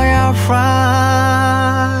없을 거야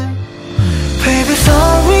right Baby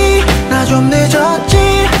sorry 나 좀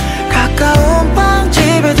늦었지 가까운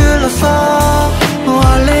빵집에 들렀어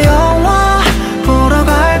원래 영화 보러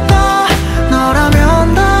갈까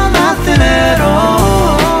너라면 다 nothing at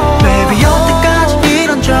all Baby 여태까지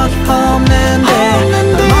이런 적이 없는데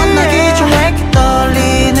널 만나기 좀 왜 이렇게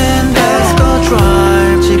떨리는데 Let's go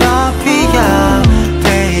drive 집 앞이야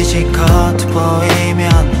베이지 코트 보이면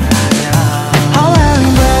나야 All in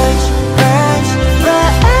beige, beige,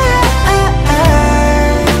 beige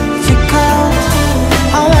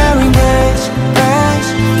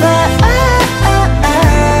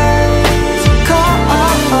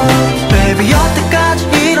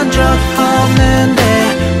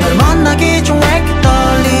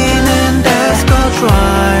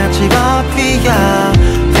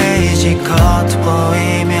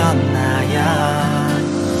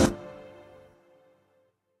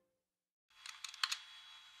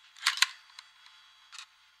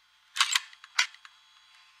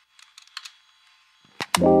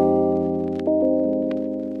I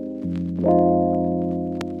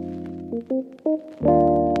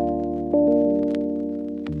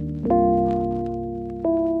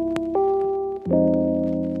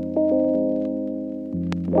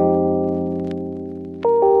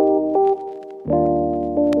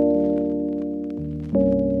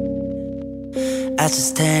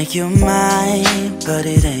just take your mind, but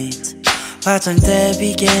it ain't. 화장대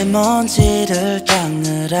비계 먼지를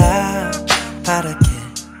닦느라 바랗게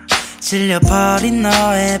질려버린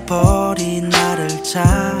너의 볼이 나를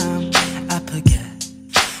참 아프게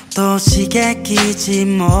도시계 끼지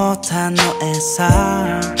못한 너의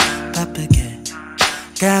삶 바쁘게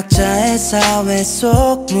각자의 사회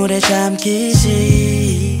속 물에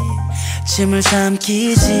잠기지 침을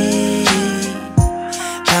삼키지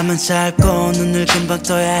밤은 짧고 눈을 금방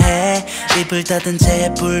떠야 해 입을 닫은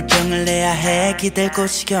채 불병을 내야 해 기댈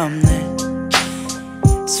곳이 없네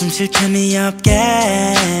숨 쉴 틈이 없게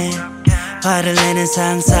화를 내는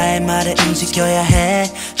상사의 말에 움직여야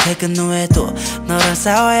해 퇴근 후에도 너랑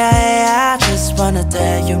싸워야 해 I just wanna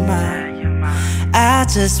tell you mine I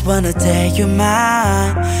just wanna tell you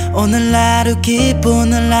mine 오늘 하루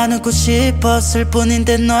기분을 나누고 싶었을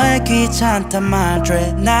뿐인데 너의 귀찮단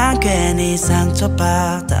말들 난 괜히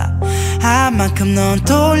상처받아 한 만큼 넌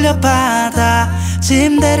돌려받아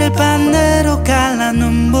침대를 반대로 갈라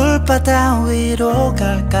눈물바다 위로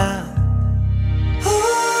갈까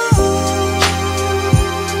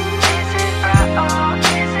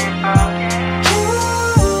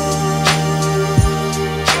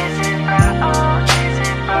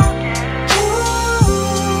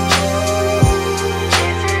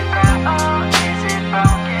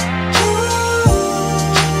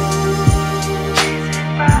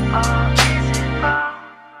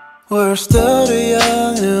We're still too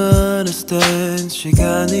young to understand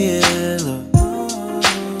시간이 일러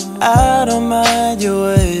I don't mind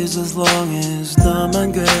your ways as long as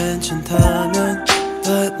너만 괜찮다면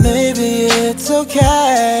But maybe it's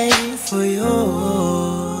okay for you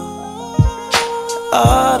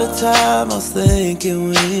All the time I was thinking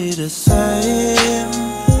we the same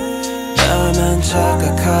나만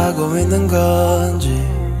착각하고 있는 건지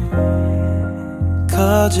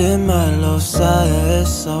거짓말로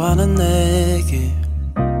쌓여있어 하는 내게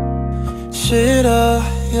싫어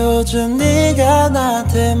요즘 네가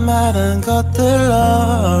나한테 말한 것들로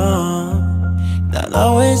난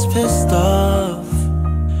always pissed off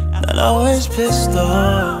난 always pissed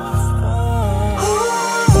off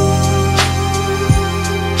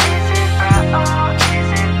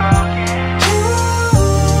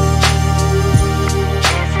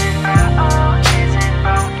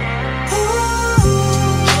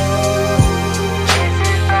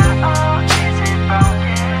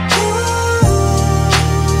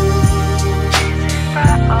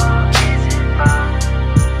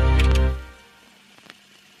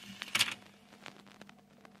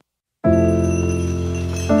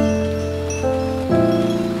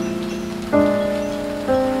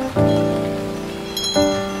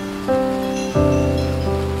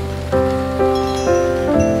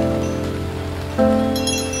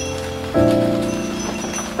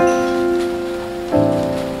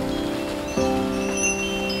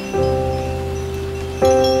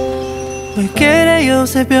왜 그래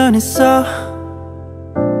요새 변했어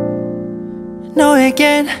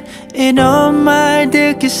너에겐 이런 말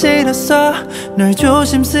듣기 싫었어 널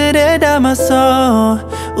조심스레 담았어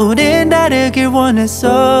우린 다르길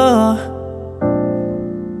원했어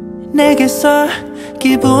내게서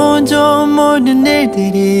기분 좋은 모든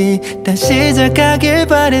일들이 다 시작하길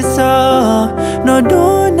바랬어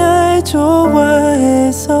너도 날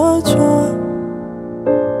좋아해서 좋아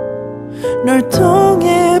널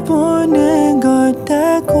통해 보는 걸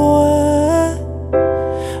따고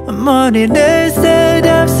머리를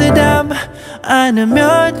쓰담쓰담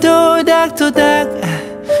안으면 토닥토닥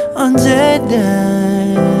언제든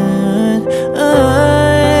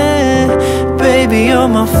Baby you're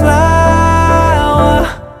my flower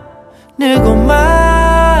늘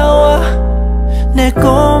고마워 내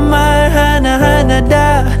꽃말 하나하나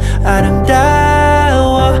다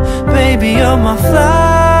아름다워 Baby you're my flower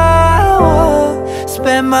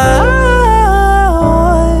Spend my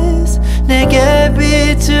hours 내게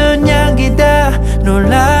비춘 향기 다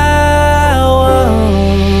놀라워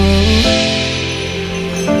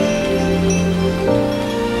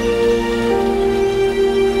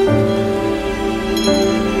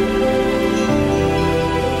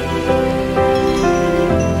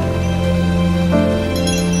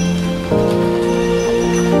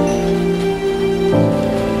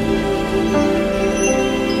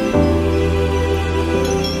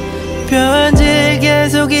편지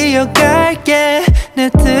계속 이어갈게 내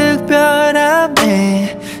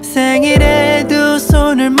특별함에 생일에 두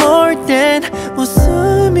손을 몰 땐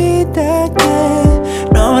웃음이 닿게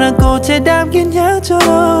노란 꽃에 담긴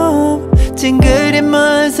향처럼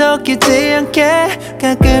찡그림은 섞이지 않게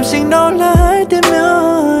가끔씩 놀라 할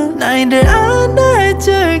때면 나이를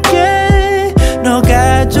안아줄게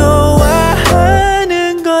너가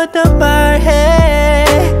좋아하는 것 다 말해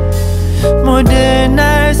뭐든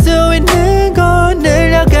알 수 있는 건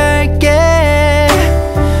늘려갈게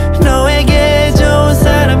너에게 좋은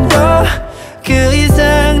사람도 그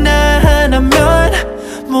이상 나 하나면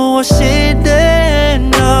무엇이든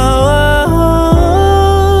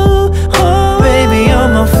Baby you're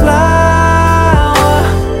my flower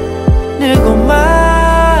늘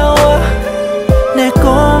고마워 내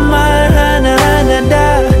꽃말 하나하나 다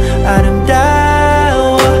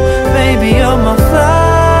아름다워 Baby you're my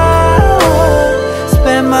flower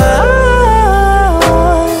Spend my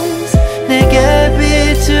hours 내게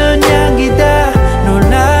비춘 향기 다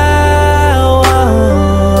놀라워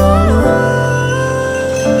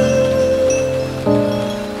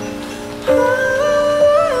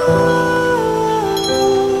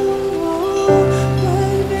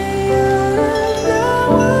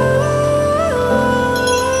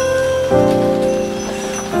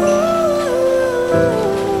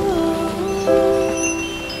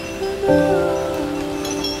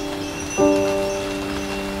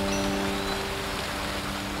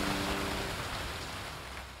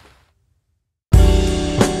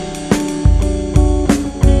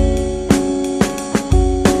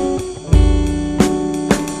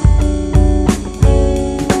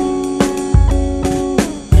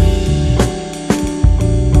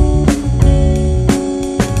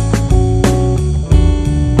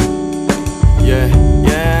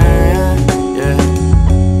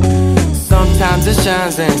Sometimes it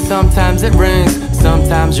shines and sometimes it rains.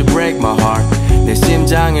 Sometimes you break my heart. 내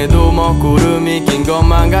심장에도 먹구름이 낀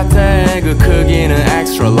것만 같아. 그 크기는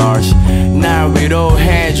extra large. 날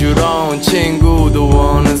위로해주러 온 친구도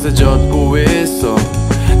어느새 젖고 있어.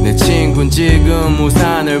 내 친구는 지금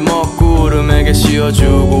우산을 먹구름에게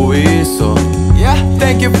씌워주고 있어. Yeah,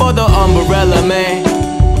 thank you for the umbrella, man.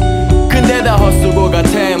 근데 다 헛수고 같아,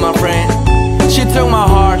 my friend. She took my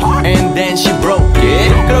heart and then she broke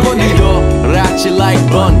it. 그러고 니도 라치 like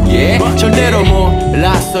bun, yeah. 절대로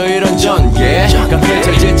몰랐어 이런 전개가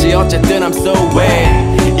펼쳐질지 어쨌든 I'm so wet.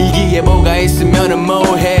 이기에 뭐가 있으면은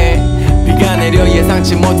뭐해. 비가 내려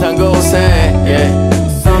예상치 못한 곳에, yeah.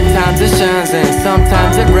 Sometimes it shines and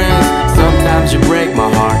sometimes it rains. Sometimes you break my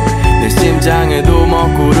heart. 내 심장에도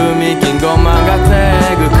먹구름이 낀 것만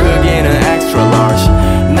같아. 그 크기는 extra large.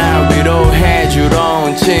 날 위로해주러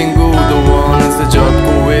온 친구도 어느새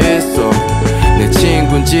젖고 있어. 내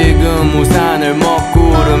친구는 지금 우산을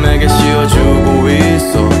먹구름에게 씌워주고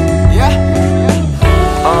있어.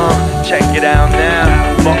 Check it out now.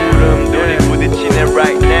 먹구름 둘이 부딪히네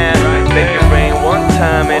right now. Make it rain one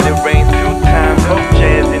time and it rains two times. Cold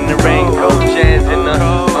jazz in the rain, cold jazz in the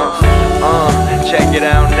check it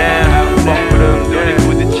out now. 먹구름 둘이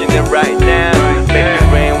부딪히네 right now. Make it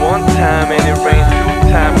rain one time and it rains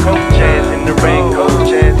two times. Cold jazz in the rain, cold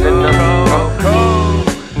jazz in the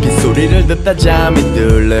빗소리를 듣다 잠이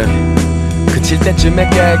들래. 그칠 때쯤에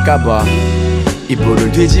깰까봐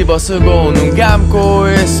이불을 뒤집어 쓰고 눈 감고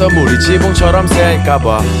있어. 물이 지붕처럼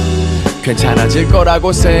셀까봐 괜찮아질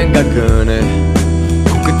거라고 생각은 해.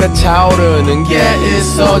 코끝에 차오르는 게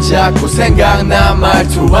있어. 자꾸 생각나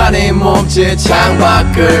말투 아닌 몸짓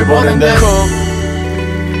창밖을 보는데 쿵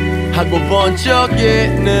하고 본 적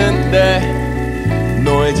있는데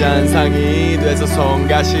너의 잔상이 돼서 손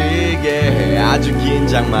가시게 해. 아주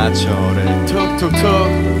긴장 맞춰래. 툭툭툭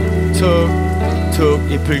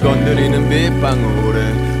툭툭 잎을 건드리는 빗방울에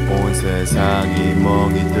온 세상이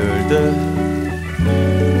멍이 들듯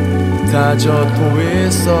다 젖고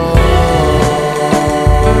있어.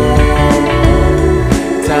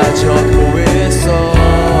 다 젖고 있어.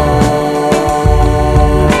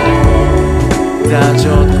 다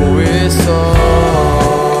젖고 있어.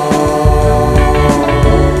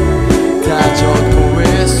 다 젖고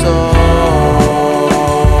있어.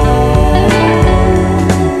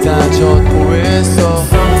 다 젖고 있어.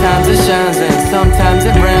 Sometimes it shines and sometimes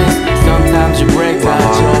it rains. Sometimes you break my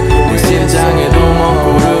heart. 내 심장에도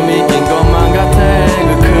먹구름이 낀 것만 같아.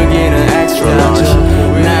 그 크기는 extra large.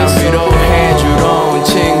 날 위로해주러 온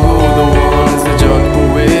친구도 어느새 젖고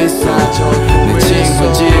있어. 내 친구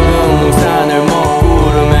지금 우산을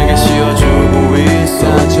먹구름에게 씌워주고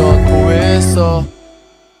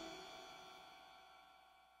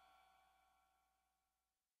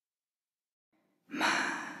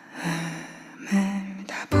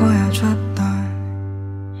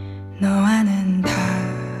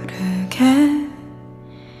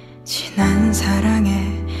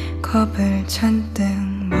겁을 잔뜩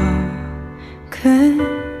먹은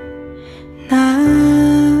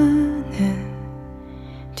나는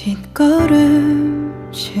뒷걸음질만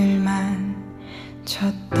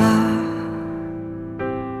쳤다.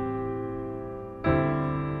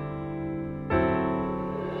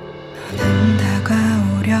 너는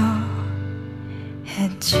다가오려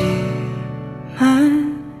했지만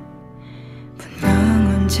분명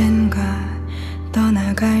언젠가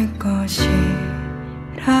떠나갈 것이라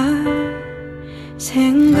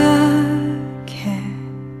생각해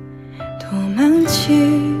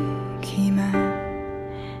도망치기만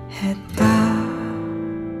했다.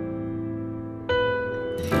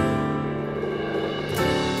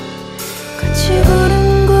 같이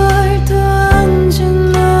걸은 골도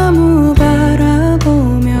앉은 나무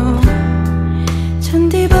바라보며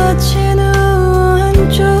잔디밭에 누워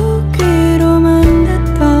한쪽 귀로만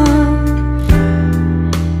듣던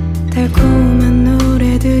달콤한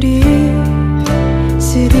노래들이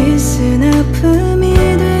쓰디쓴 아픔이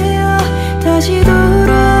되어 다시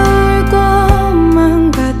돌아올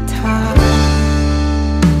것만 같아.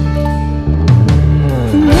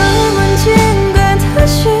 분명 언젠가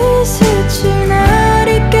다시 스칠 날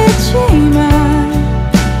있겠지만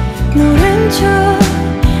노랜 척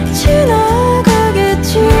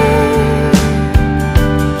지나가겠지.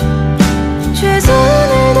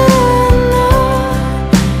 최선을 다한 널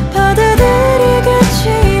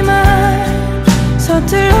받아들이겠지만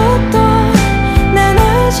서툴렀던 난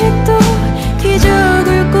아직도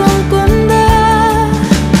기적을 꿈꾼다.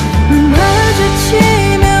 눈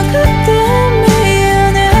마주치며 그때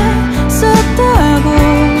미안했었다고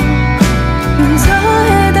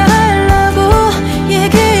용서해달라고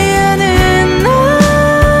얘기하는 날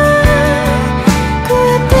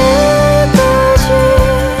그때까지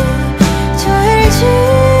잘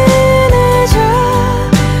지내자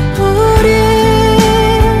우리.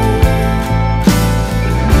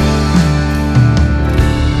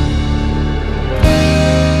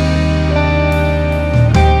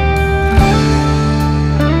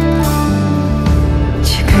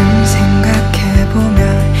 지금 생각해보면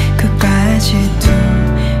끝까지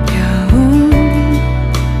두려운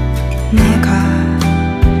내가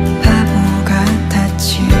바보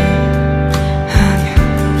같았지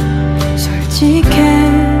하면 솔직해질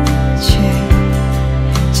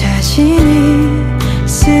자신이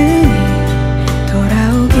있으니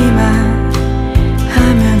돌아오기만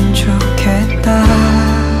하면 좋겠다.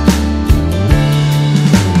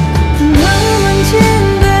 분명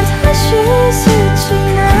언젠가 다시 스칠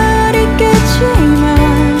날 있겠지만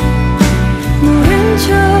모른 척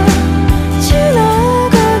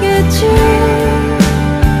지나가겠지.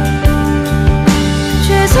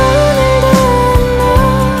 최선을 다한 널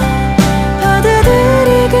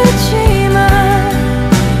받아들이겠지만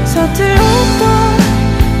서툴렀던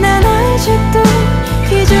난 아직도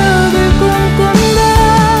기적을 꿈꾼다.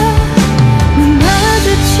 눈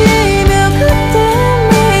마주치며 그때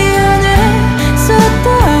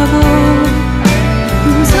미안했었다고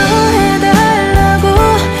용서해달라고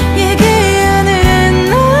얘기하는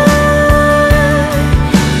날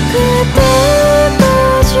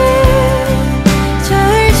그때까지 잘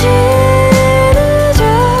지내자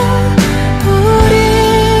우리.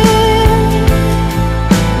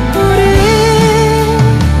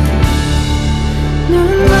 눈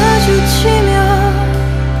마주치며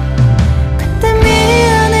그때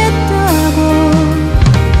미안했다고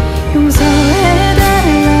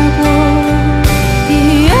용서해달라고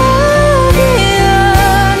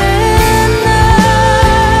이야기하는 날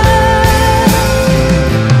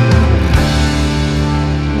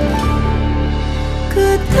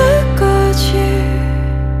그때까지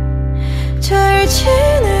잘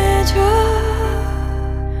지내자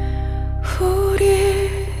우리.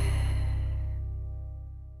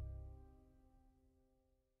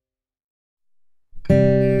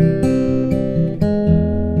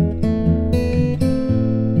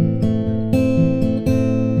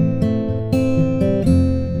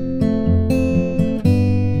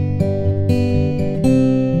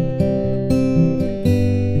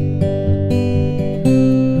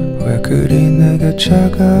 왜 그리 내게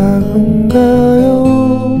차가운가요?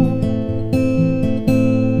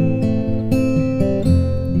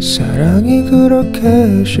 사랑이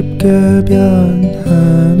그렇게 쉽게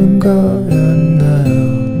변하는 거였나요?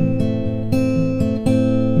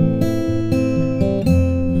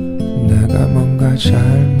 내가 뭔가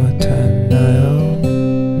잘못했나요?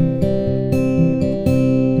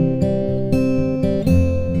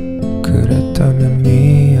 그랬다면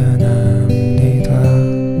미안합니다.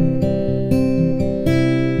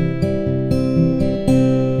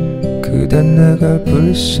 그댄 내가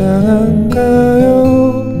불쌍한가요?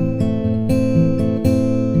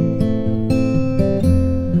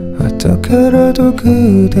 어떻게라도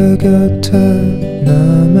그대 곁에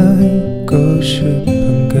남아있고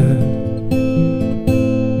싶은게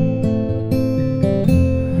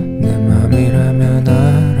내 맘이라면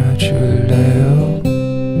알아줄래요?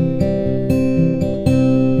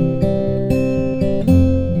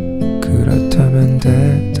 그렇다면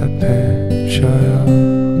대답해줘요.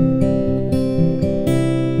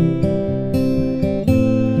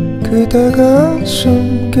 그대가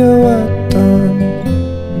숨겨왔던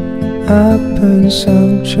아픈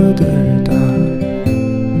상처들 다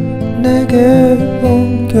내게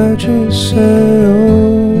옮겨주세요.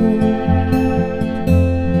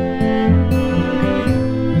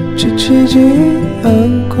 지치지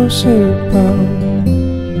않고 슬퍼할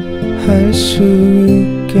수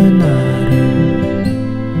있게 나를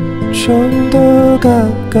좀 더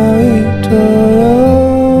가까이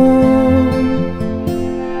둬요.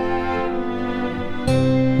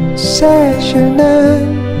 사실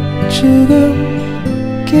난 지금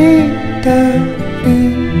기다린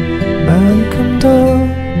만큼 더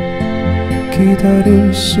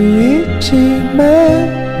기다릴 수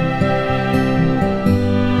있지만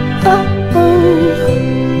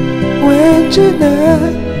왠지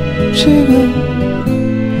난 지금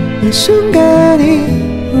이 순간이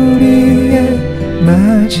우리의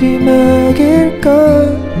마지막일 것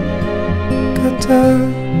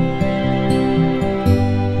같아.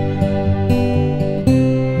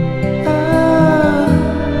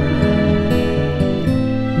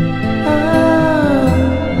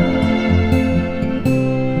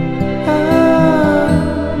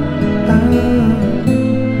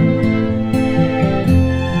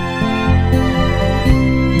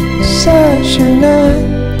 사실 난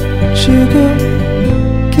지금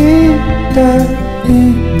기다린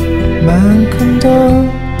만큼 더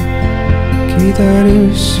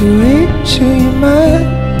기다릴 수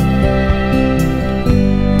있지만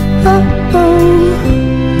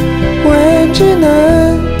왠지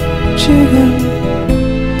난 지금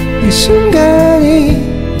이 순간이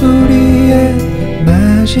우리의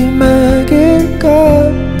마지막일 것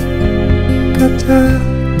같아.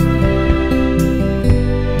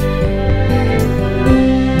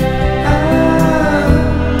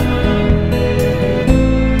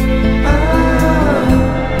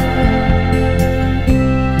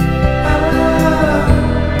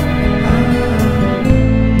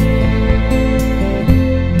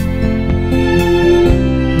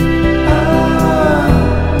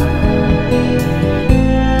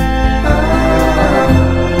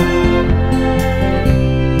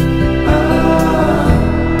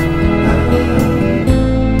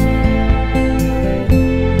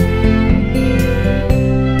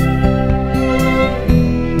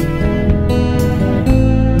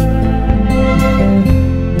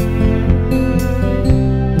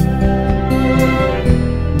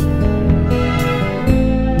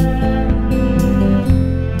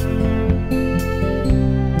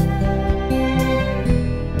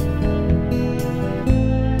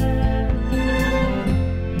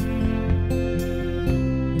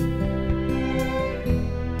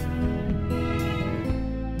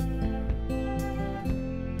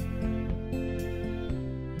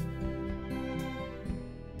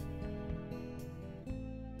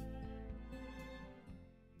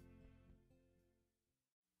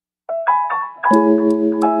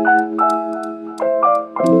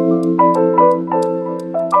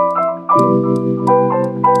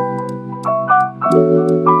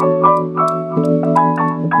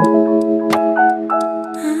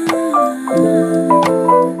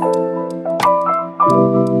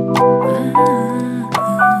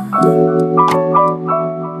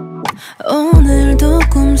 오늘도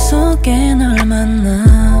꿈속에 널 만나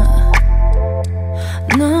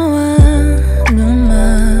너와 눈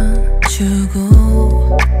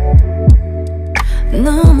맞추고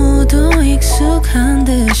너무도 익숙한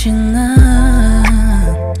듯이 난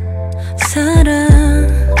사랑을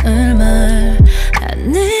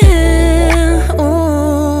말하는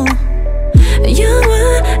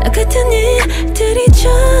영화 같은 일들이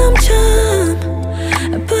점점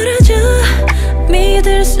벌어져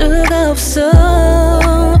믿을 수가 없어.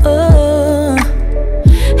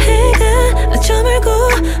 해가 저물고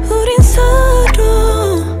우린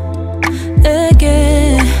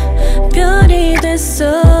서로에게 별이 됐어.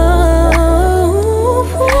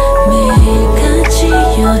 매일같이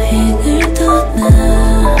여행을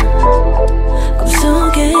떠나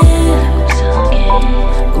꿈속에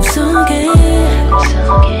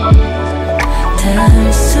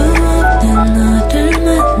닿을 수 없는 너를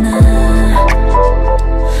만나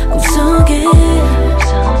꿈속에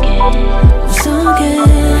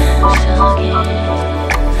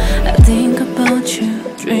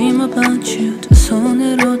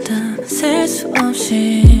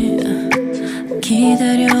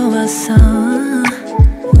기다려왔어.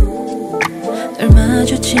 널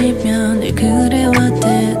마주치면 늘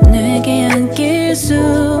그래왔대. 내게 안길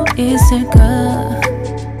수 있을까?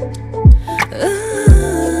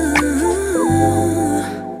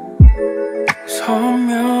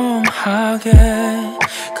 선명하게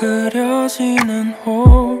그려지는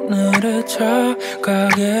오늘의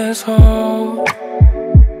자각에서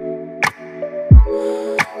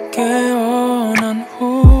깨어난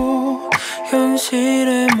후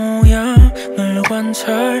현실의 모양을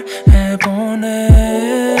관찰해보네.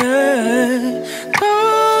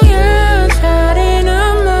 너의 자리는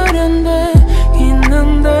마련돼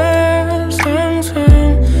있는데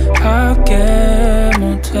상상밖에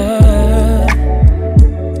못해.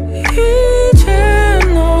 이제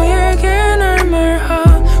너에게 날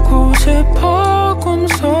말하고 싶어.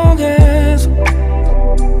 꿈속에서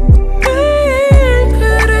매일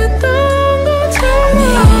그랬던 것처럼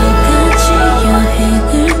매일같이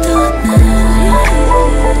여행을 떠나.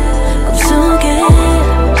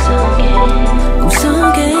 꿈속에서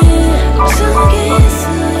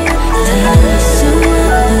닿을 수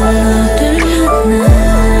없는 너를 만나.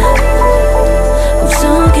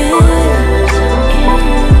 꿈속에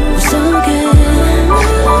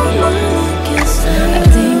I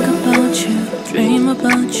think about you, dream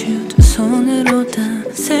about you. 두 손으로 다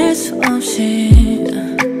셀 수 없이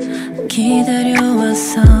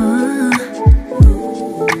기다려왔어.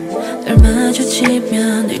 널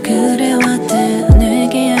마주치면 늘 그래왔대.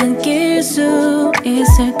 내게 안길 수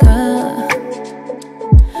있을까?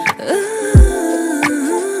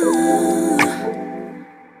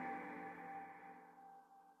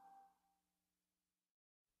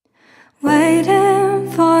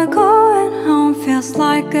 Waiting for going home feels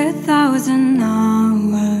like 1,000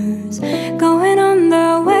 hours. Going on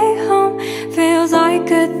the way home feels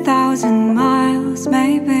like 1,000 miles.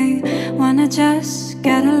 Maybe wanna just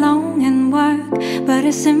get along and work, but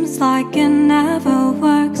it seems like it never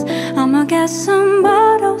works. I'ma get some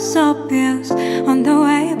bottles of pills on the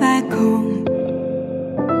way back home.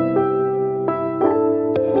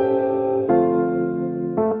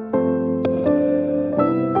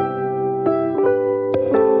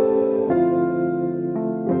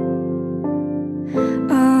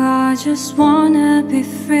 I just wanna be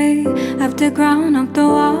free of the ground, of the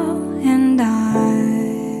wall, and I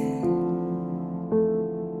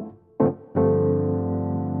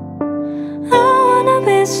wanna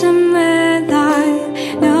be somewhere like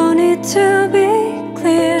no need to be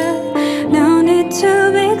clear, no need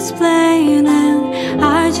to be explaining.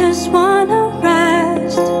 I just wanna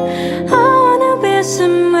rest. I wanna be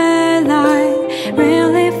somewhere like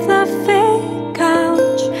really fluffy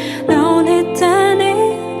couch. No need any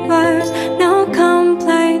words, no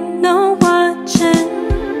complaint, no watching.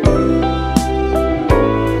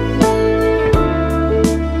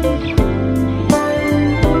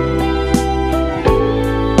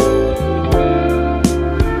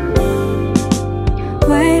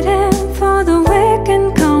 Waiting for the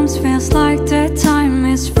weekend comes feels like the time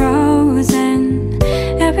is frozen.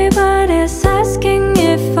 Everybody's asking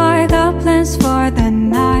if I got plans for the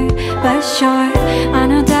night, but sure, I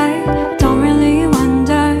know they don't really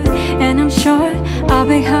wonder, and I'm sure I'll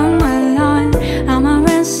be home alone. I'ma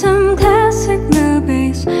rent some classic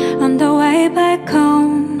movies on the way back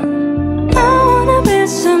home. I wanna be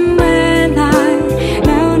somewhere like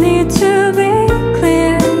no need to be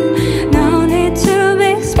clear, no need to be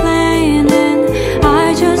explaining.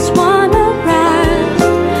 I just wanna rest.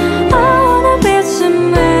 I wanna be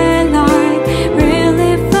somewhere like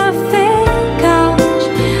really fluffy couch.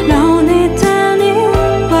 No need any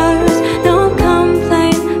words, no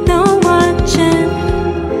complaint, no watching.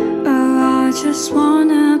 Oh, I just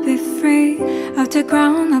wanna be free of the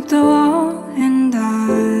ground, of the wall, and oh,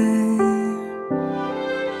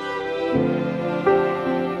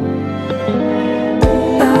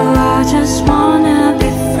 I just wanna be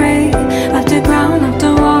free of the ground, of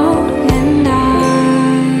the wall, and I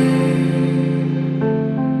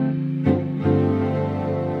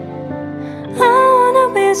wanna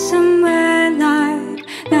be somewhere like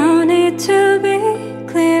no need to be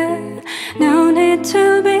clear, no need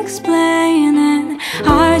to be explaining.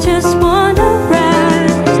 I just wanna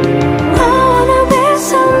rest. I wanna be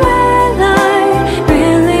somewhere like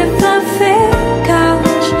really fluffy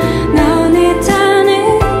couch. No need any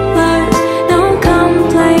words, no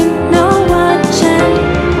complaint, no watching.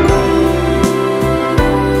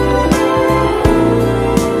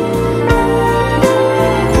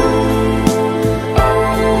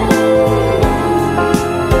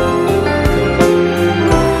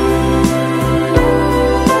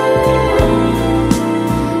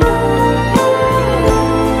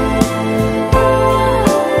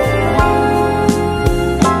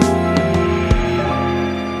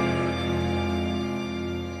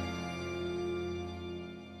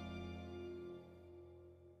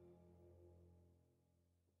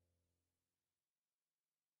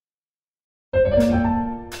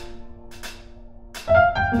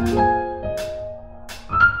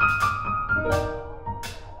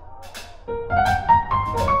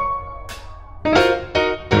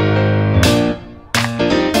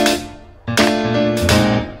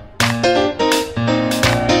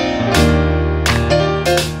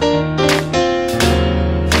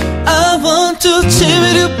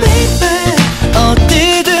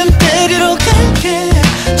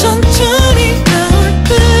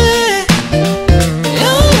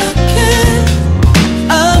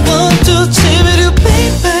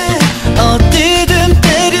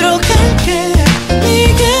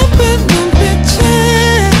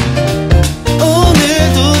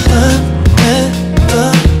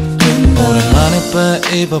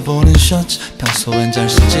 입어보는 셔츠 평소엔 잘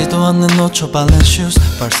쓰지도 않는 노초 발렌 슈즈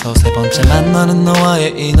벌써 세 번째 만나는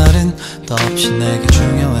너와의 이날은 더없이 내게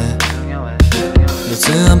중요해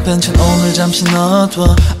루즈한 팬츠는 오늘 잠시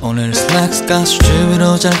넣어둬 오늘 슬랙스가 수주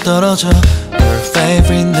위로 잘 떨어져 Your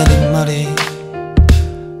favorite 내린머리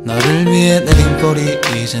너를 위해 내린 꼬리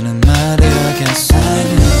이제는 말해야겠어 I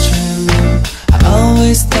need you I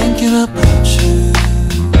always thinking about you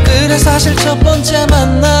그래 사실 첫 번째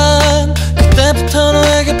만남 그때부터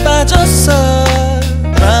너에게 빠졌어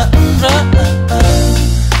I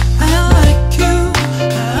like you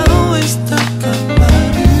I always talk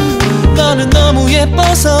about you 너는 너무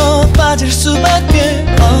예뻐서 빠질 수밖에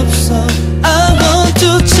없어 I want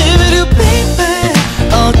to chill with you baby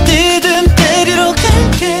어디든 데리러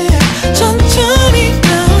갈게 천천히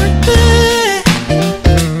나올 때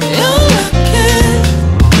연락해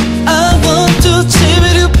I want to chill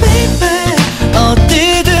with you baby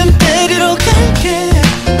어디든 데리러 갈게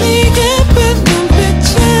네 예쁜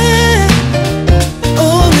눈빛에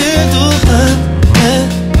오늘도 밤에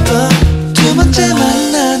두 번째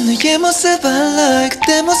만난 너의 모습 I like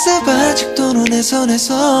그때 모습 아직도 눈에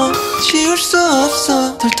손에서 지울 수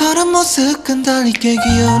없어 털털한 모습은 달리게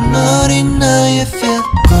귀여운 어린 나의 feel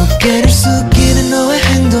고개를 숙이는 너의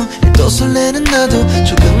행동 또 설레는 나도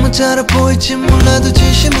조금은 자라 보일지 몰라도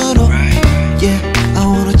진심으로 Yeah I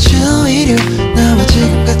wanna chill with you 나와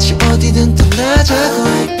지금같이 어디든 떠나자고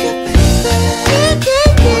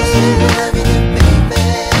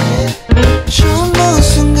처음 본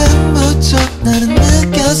순간부터 나는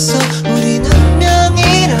느꼈어 우린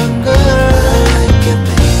운명이란 걸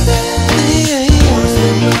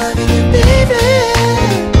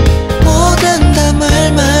못한다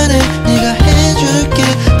말만 해 네가 해줄게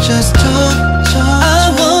Just talk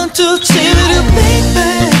I want to chill with you baby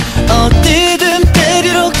어디든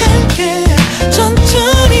데리러 갈게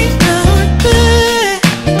천천히 나올 때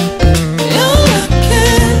연락해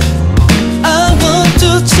I want to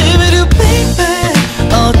chill with you baby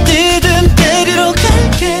어디든 데리러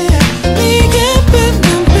갈게 네 예쁜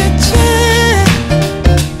눈빛에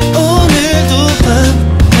오늘도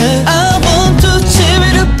밤에 I want to chill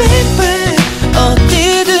with you baby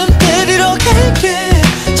어디든 데리러 갈게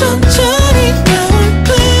천천히 나올 때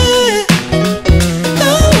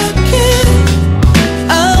연락해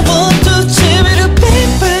I want to chill with you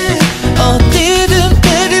baby 어디든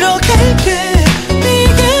데리러 갈게 네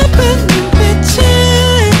예쁜 눈빛에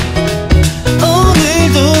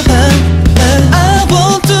오늘도 밤에 I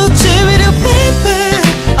want to chill with you baby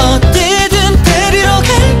어디든 데리러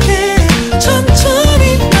갈게 천천히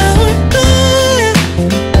나올 때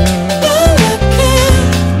연락해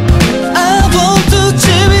I want to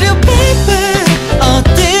chill with you baby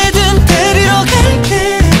어디든 데리러 갈게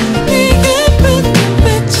네 예쁜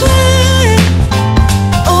눈빛에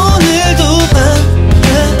오늘도 밤에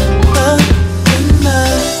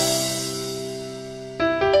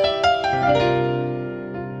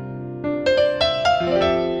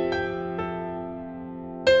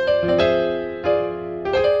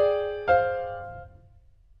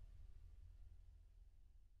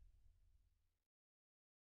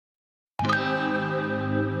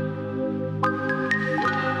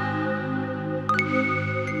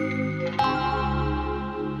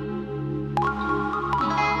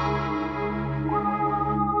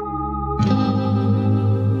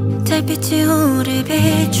달빛이 우릴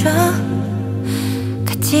비춰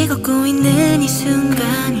같이 걷고 있는 이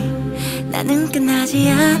순간이 나는 끝나지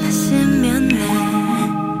않았으면 해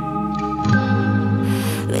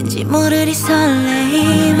왠지 모를 이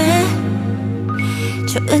설레임에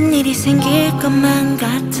좋은 일이 생길 것만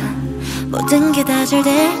같아 모든 게 다 잘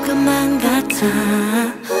될 것만 같아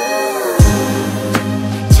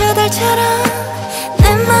저 달처럼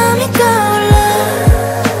내 맘이 떠올라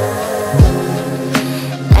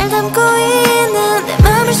날 담고 있는 내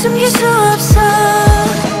맘을 숨길 수 없어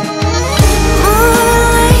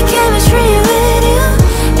Moonlight chemistry with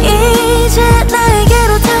you 이제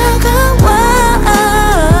나에게로 다가와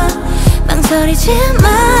망설이지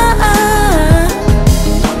마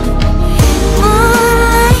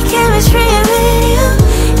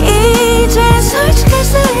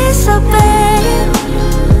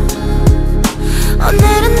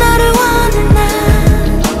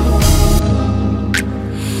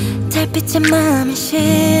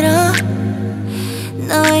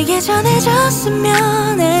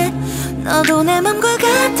전해졌으면 해. 너도 내 맘과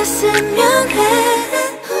같았으면 해.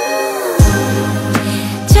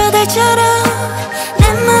 저 달처럼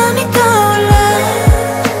내 맘이 떠올라.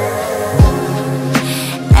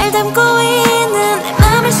 날 담고 있는 내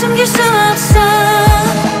맘을 숨길 수 없어.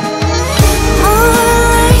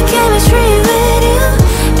 Moonlight chemistry with you.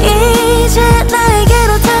 이제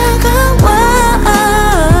나에게로 다가와.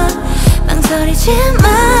 망설이지 마.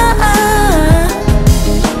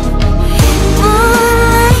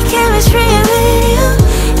 Moonlight chemistry with you.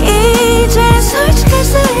 이제 솔직할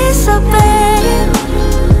수 있어 babe.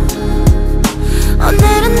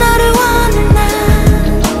 오늘은 너를 원해 난.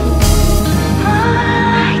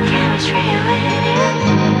 Moonlight chemistry with you.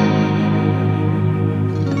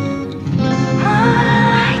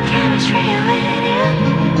 Moonlight chemistry with you.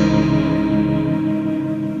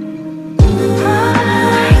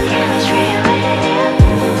 Moonlight chemistry with you.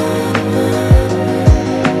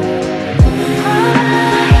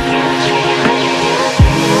 Moonlight chemistry with you.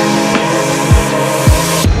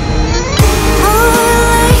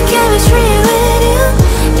 Moonlight chemistry with you.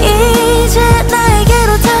 이제 나에게로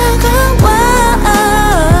다가와.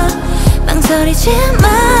 망설이지 마.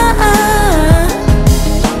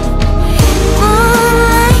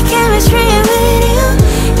 Moonlight chemistry with you.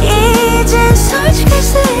 이제 솔직할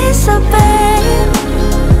수 있어 babe.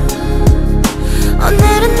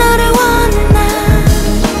 오늘은 너를 원해 난.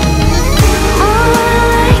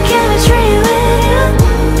 Moonlight chemistry with you.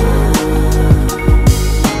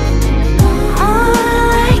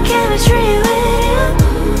 Moonlight chemistry with you.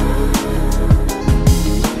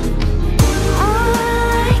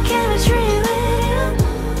 Moonlight chemistry with you.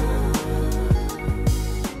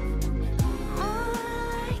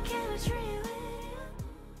 Moonlight chemistry with you.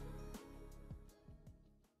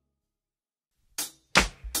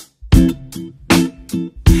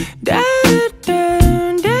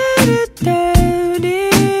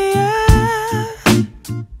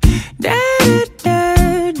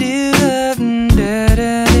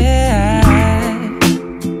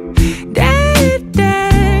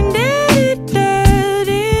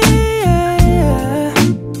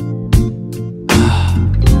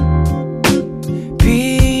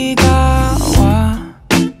 비가 와.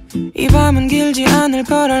 이 밤은 길지 않을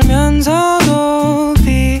걸 알면서도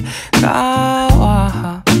비가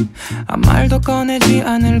와. 아무 말도 꺼내지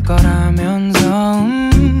않을 거라면서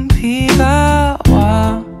비가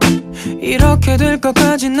와. 이렇게 될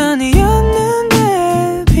것까진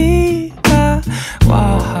아니었는데 비가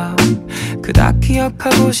와. 그닥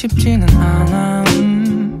기억하고 싶지는 않아.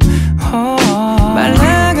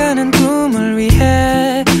 말라가는 꿈을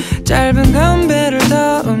위해 짧은 건배를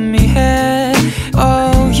더 의미해.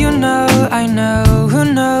 Oh you know I know who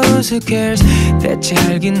knows who cares. 대체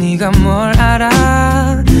알긴 네가 뭘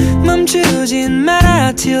알아. 멈추진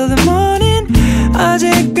마라 till the morning.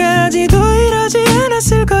 어제까지도 이러지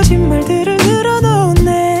않았을 거짓말들을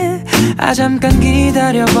늘어놓네. 아 잠깐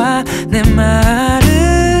기다려봐 내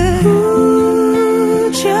말을.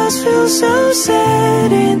 Ooh, just feel so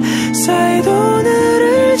sad inside.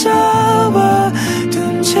 오늘을 접어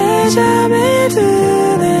둔 채 잠에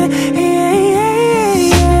드네. Yeah,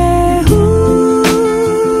 yeah, yeah. Ooh,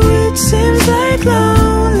 it seems like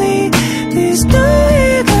loneliness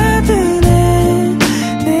너희가 드네.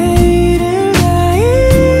 내일을 다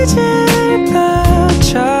잊을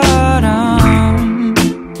것처럼.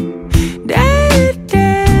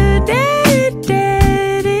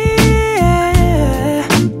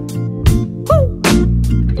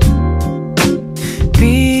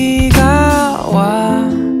 비가 와.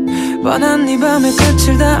 뻔한 네 밤의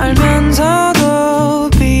끝을 다 알면서도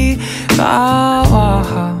비가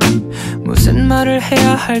와. 무슨 말을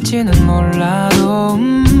해야 할지는 몰라도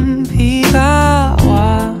비가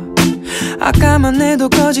와. 아까만 해도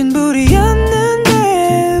꺼진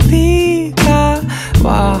불이었는데 비가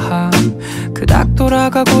와. 그닥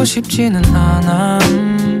돌아가고 싶지는 않아.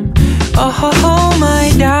 Oh my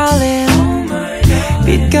darling.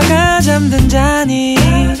 빛가가 잠든 자니.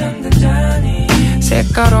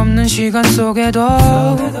 색깔 없는 시간 속에도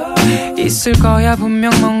있을 거야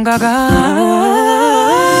분명 뭔가가.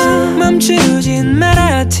 멈추진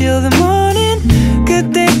마라 till the morning.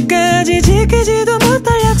 그때까지 지키지도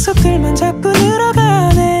못할 약속들만 자꾸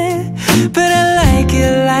늘어가네. But I like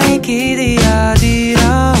it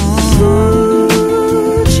어지러워.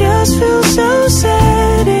 Just feel so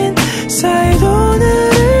sad inside.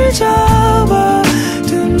 오늘을 접어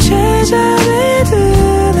둔 채 잠에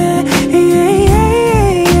드네. Yeah,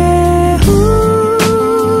 yeah, yeah.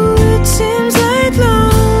 Ooh, it seems like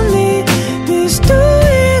loneliness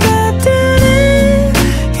너희가 드네.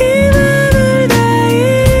 이 맘을 다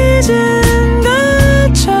잊은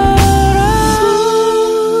것처럼.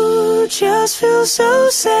 feel so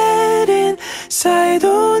sad inside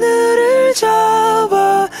오늘을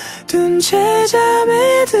접어둔 채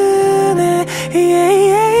잠에 드네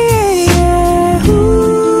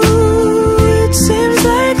Ooh, it seems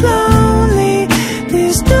like lonely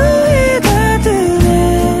this 노래가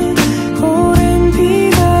드네 오랜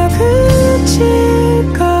비가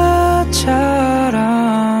그칠 것처럼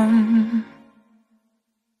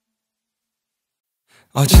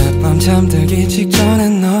어젯밤 잠들기 직전에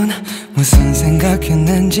넌 무슨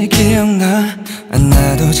생각했는지 기억나 안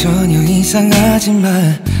나도 전혀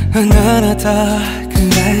이상하지만 하나하나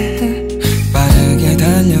그래 빠르게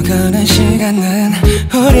달려가는 시간은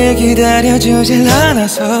우리 기다려주질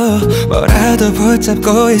않아서 뭐라도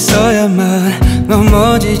붙잡고 있어야만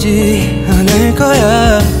넘어지지 않을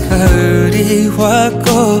거야 가을이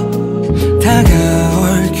왔고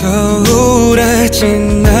다가올 겨울에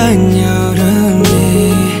지난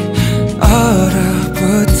여름이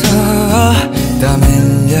얼어붙어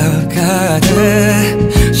떠밀려가듯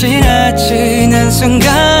지나치는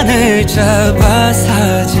순간을 잡아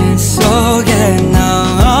사진 속에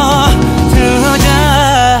넣어두자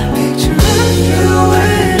Picture of you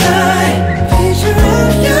and I Picture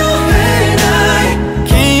of you and I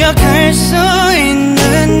기억할 수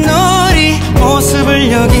있는 우리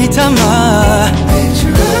모습을 여기 담아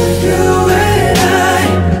Picture of you and I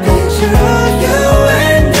Picture of you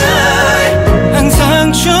and I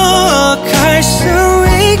항상 추억할 수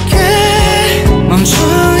있게 멈춰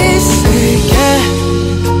있을게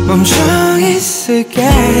멈춰 있을게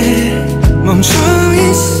멈춰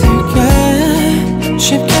있을게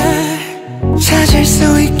쉽게 찾을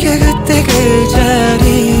수 있게 그때 그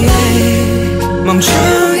자리에 멈춰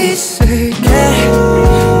있을게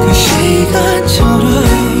그 시간처럼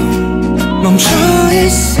멈춰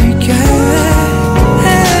있을게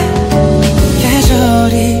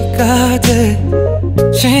계절이 가득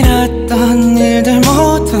지났던 일들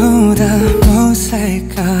모두 다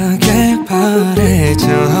무색하게 바래져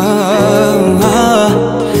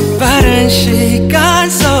빠른 시간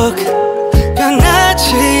속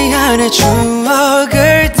변하지 않을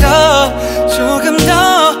추억을 더 조금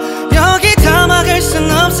더 여기 담아갈 순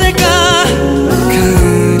없을까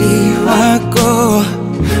가을이 왔고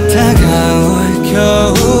다가올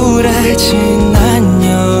겨울에 지난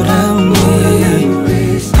여름이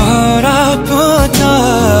얼어붙어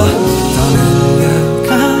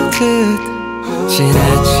떠밀려가듯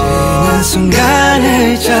지나치는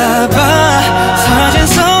순간을 잡아 사진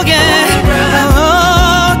속에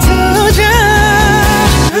넣어두자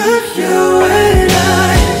You and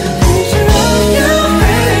I, you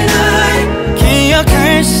and I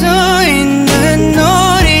기억할 수 있는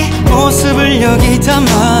우리 모습을 여기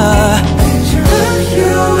담아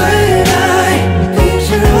You and I,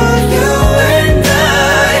 you and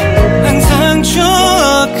I 항상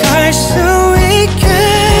추억할 수 있게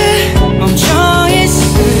멈춰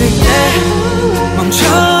있을게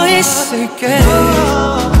멈춰 있을게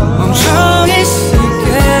멈춰 있을게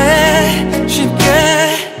쉽게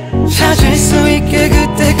찾을 수 있게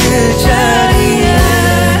그때 그 자리에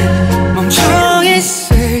멈춰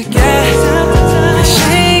있을게 그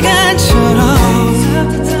시간처럼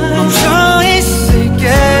멈춰 있을게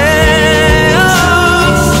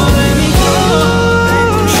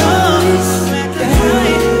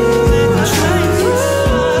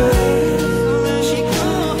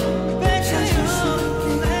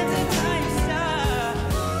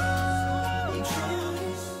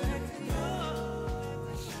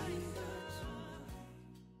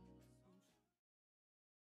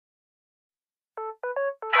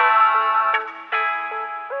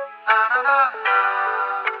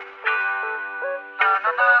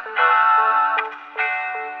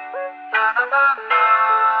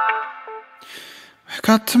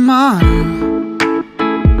같은 말을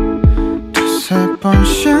두세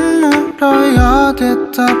번씩 물어야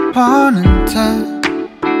대답하는데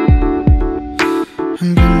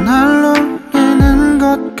은근 날 놀리는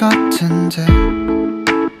것 같은데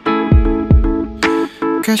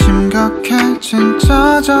꽤 심각해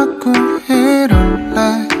진짜 자꾸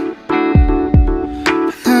이럴래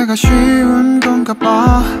내가 쉬운 건가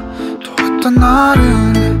봐 또 어떤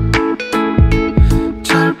날은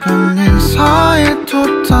짧은 인사에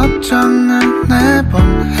또 답장을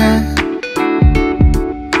매번 해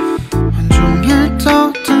온종일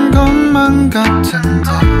떠든 것만 같은데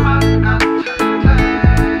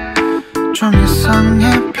좀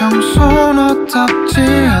이상해 평소 너답지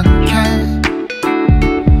않게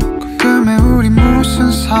궁금해 우리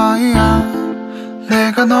무슨 사이야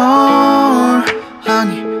내가 널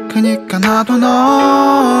아니 그니까 나도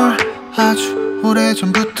널 아주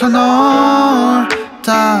오래전부터 널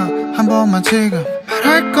딱 한 번만 지금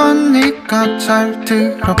말할 거니까 잘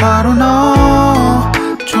들어. 바로 너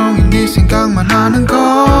종일 네 생각만 하는 걸.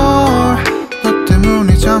 너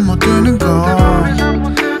때문에 잠 못 드는 걸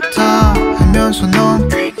다 알면서 넌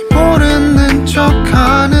괜히 모르는 척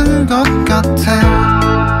하는 것 같아.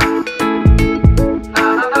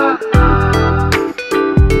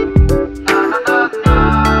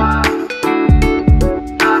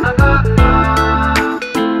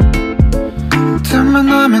 틈만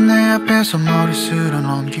나면 내 앞에서 머리 쓸어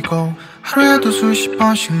넘기고 하루에도 수십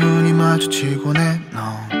번씩 눈이 마주치곤 해. 너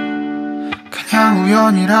그냥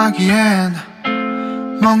우연이라기엔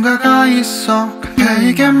뭔가가 있어. 근데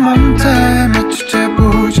이게 뭔데 며칠째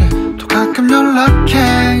보지. 또 가끔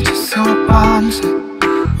연락해 이제서와 밤새.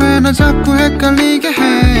 왜 나 자꾸 헷갈리게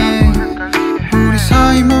해. 우리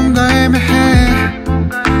사이 뭔가 애매해.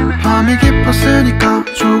 밤이 깊었으니까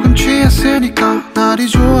조금 취했으니까 날이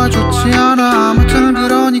좋아졌지 않아. 아무튼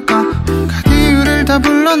그러니까 온갖 이유를 다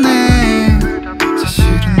불러내.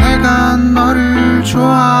 사실은 내가 너를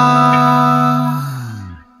좋아.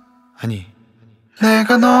 아니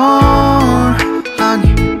내가 널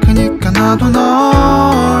아니 그니까 나도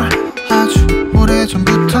널 아주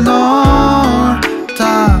오래전부터 널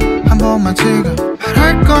다 한 번만 지금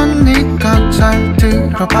말할 거니까 잘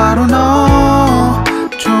들어. 바로 너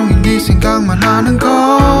종일 네 생각만 하는 걸.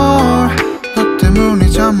 너 때문에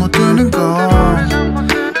잠 못 드는 걸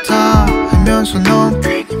다 알면서 넌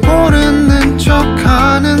괜히 모르는 척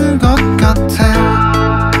하는 것 같아.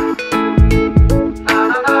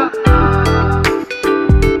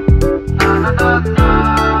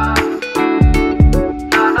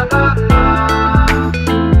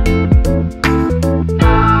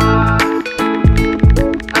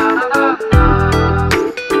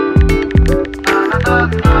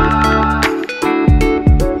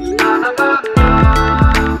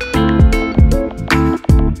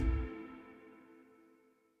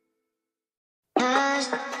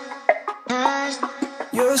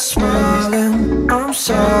 You're smiling, I'm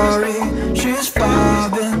sorry. She's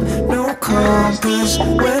vibing, no compass.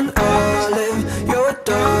 When I live, you're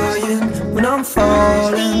dying. When I'm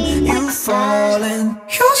falling, you falling.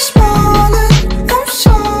 You're smiling, I'm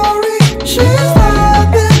sorry. She's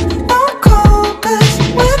vibing, no compass.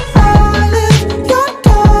 When I live, you're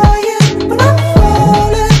dying. When I'm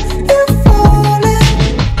falling, you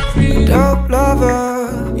falling. Dope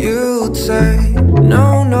lover, you'd say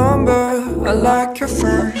no number. I like your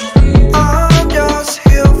first. I'm just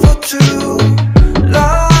here for two,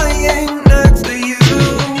 lying next to you.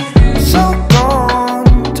 So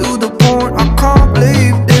gone to the point I can't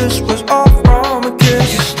believe this was all from a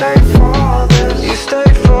kiss. You stay for this, you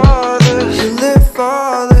stay for this, you live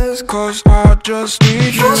for this, cause I just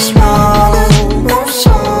need you. You're smiling, I'm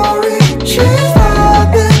sorry. She's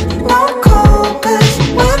vibing, no compass.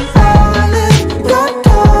 When I live, you're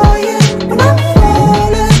dying. When I'm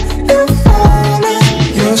falling, you falling.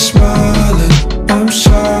 You're smiling, I'm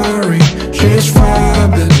sorry. She's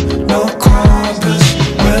vibing, no compass.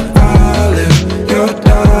 When I live, you're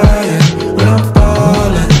dying. When I'm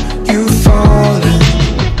falling, you falling.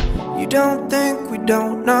 You don't think we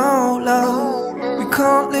don't know love. We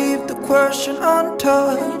can't leave the question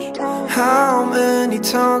untouched. How many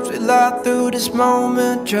times we lie through this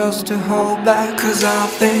moment just to hold back? Cause I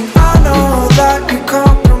think I know that you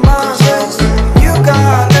compromise. You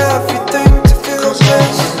got everything to feel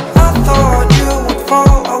this. I thought you would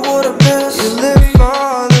fall, I would've missed. You live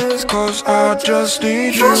for this, cause I just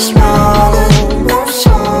need you. You're smiling, I'm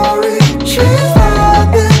sorry. She's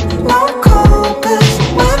vibing, no compass.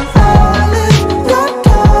 When I live, you're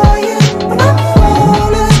dying. When I'm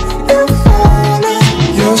falling, you falling.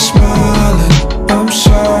 You're smiling, I'm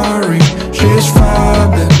sorry. She's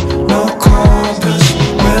vibing, no compass.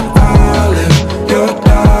 When I live, you're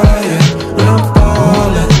dying. When I'm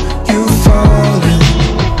falling, you falling.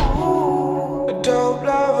 A dope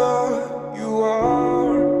lover, you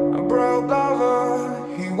are. A broke lover,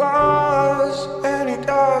 he was. And he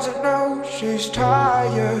doesn't know she's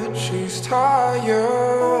tired, she's tired.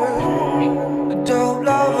 A dope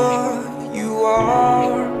lover, you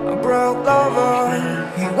are. A broke lover,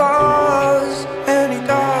 he was. And he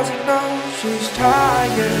doesn't know she's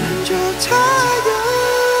tired, you're tired.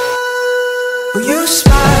 Well, you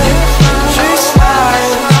smile, she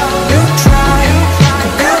smile. You try,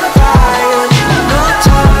 could be the fire. No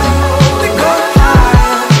time, go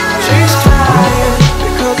higher. She's trying,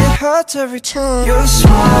 because it hurts every time. You're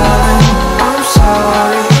smiling, I'm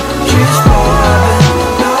sorry. She's falling,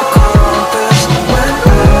 no compass. When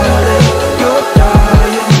I live, you're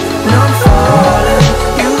dying. When I'm falling,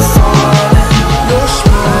 you falling. You're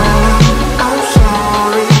smiling, I'm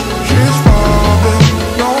sorry. She's falling,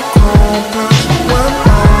 no compass. When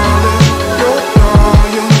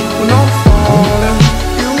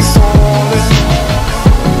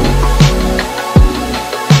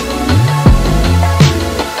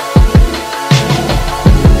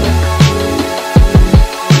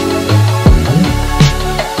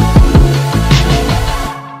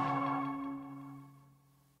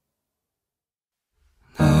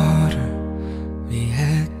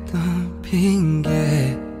핑계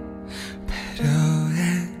배려에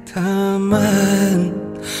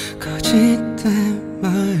담은 거짓된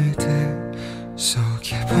말들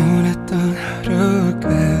속에 보냈던 하루 끝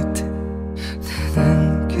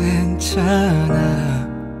나는 괜찮아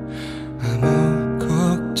아무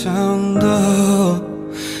걱정도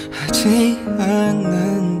하지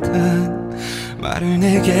않는단 말을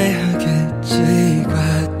내게 하겠지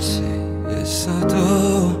같이 있어도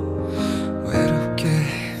외롭게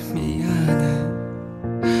미안해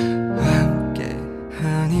함께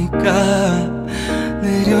하니까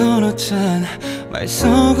내려놓잔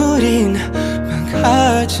말소구린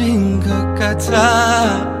망가진 것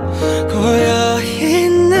같아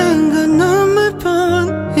고여있는 건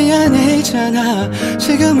눈물뿐이 아니잖아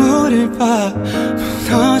지금 우릴 봐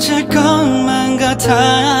무너질 것만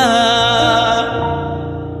같아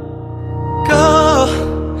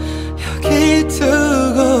여기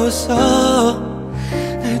두고서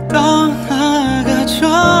날 떠나가줘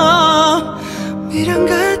미련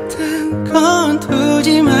같은 건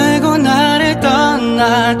두지 말고 나를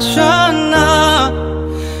떠나줘 너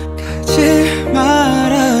가지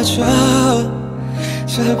말아줘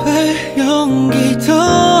잡을 용기도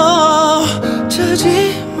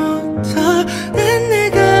주지 못하는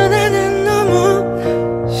내가 나는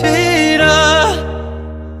너무 싫어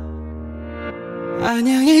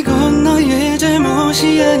아니야 이건 너의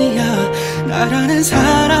잘못이 아니야 나라는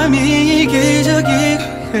사람이 이기적이고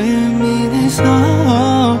예민해서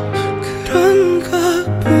그런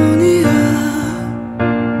것뿐이야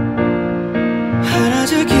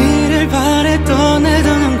알아주기를 바랬던 내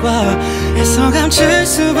눈과 애써 감출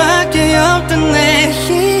수밖에 없던 내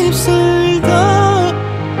입술도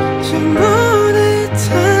전부 내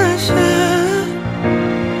탓이야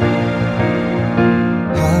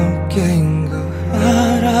함께인 거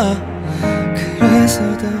알아 그래서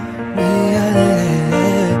더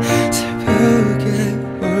미안해 슬프게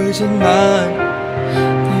울지만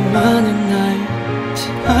너만은 날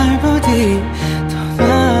제발 부디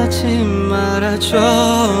떠나지 말아줘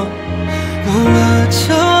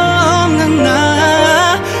너마저 없는 나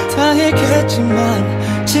다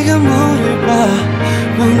알겠지만 지금 우릴 봐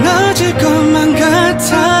무너질 것만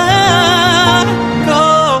같아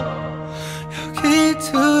여기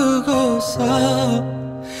두고서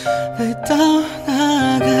날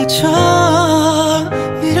떠나가줘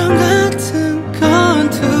미련 같은 건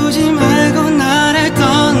두지 말고 나를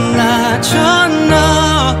떠나줘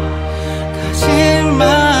너 가지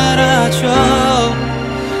말아줘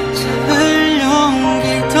잡을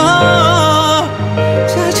용기도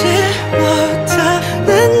찾지 못하는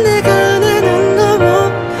내가 나는 너무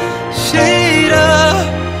싫어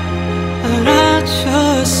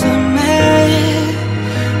알아줘서 매일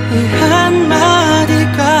이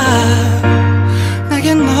한마디가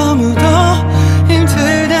내겐 너무도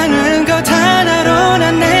힘들다는 것 하나로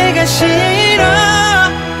난 내가 싫어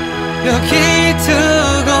여기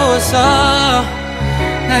두고서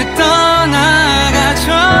날 떠나가줘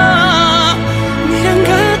미련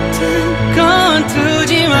같은 건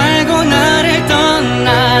두지 말고 나를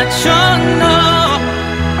떠나줘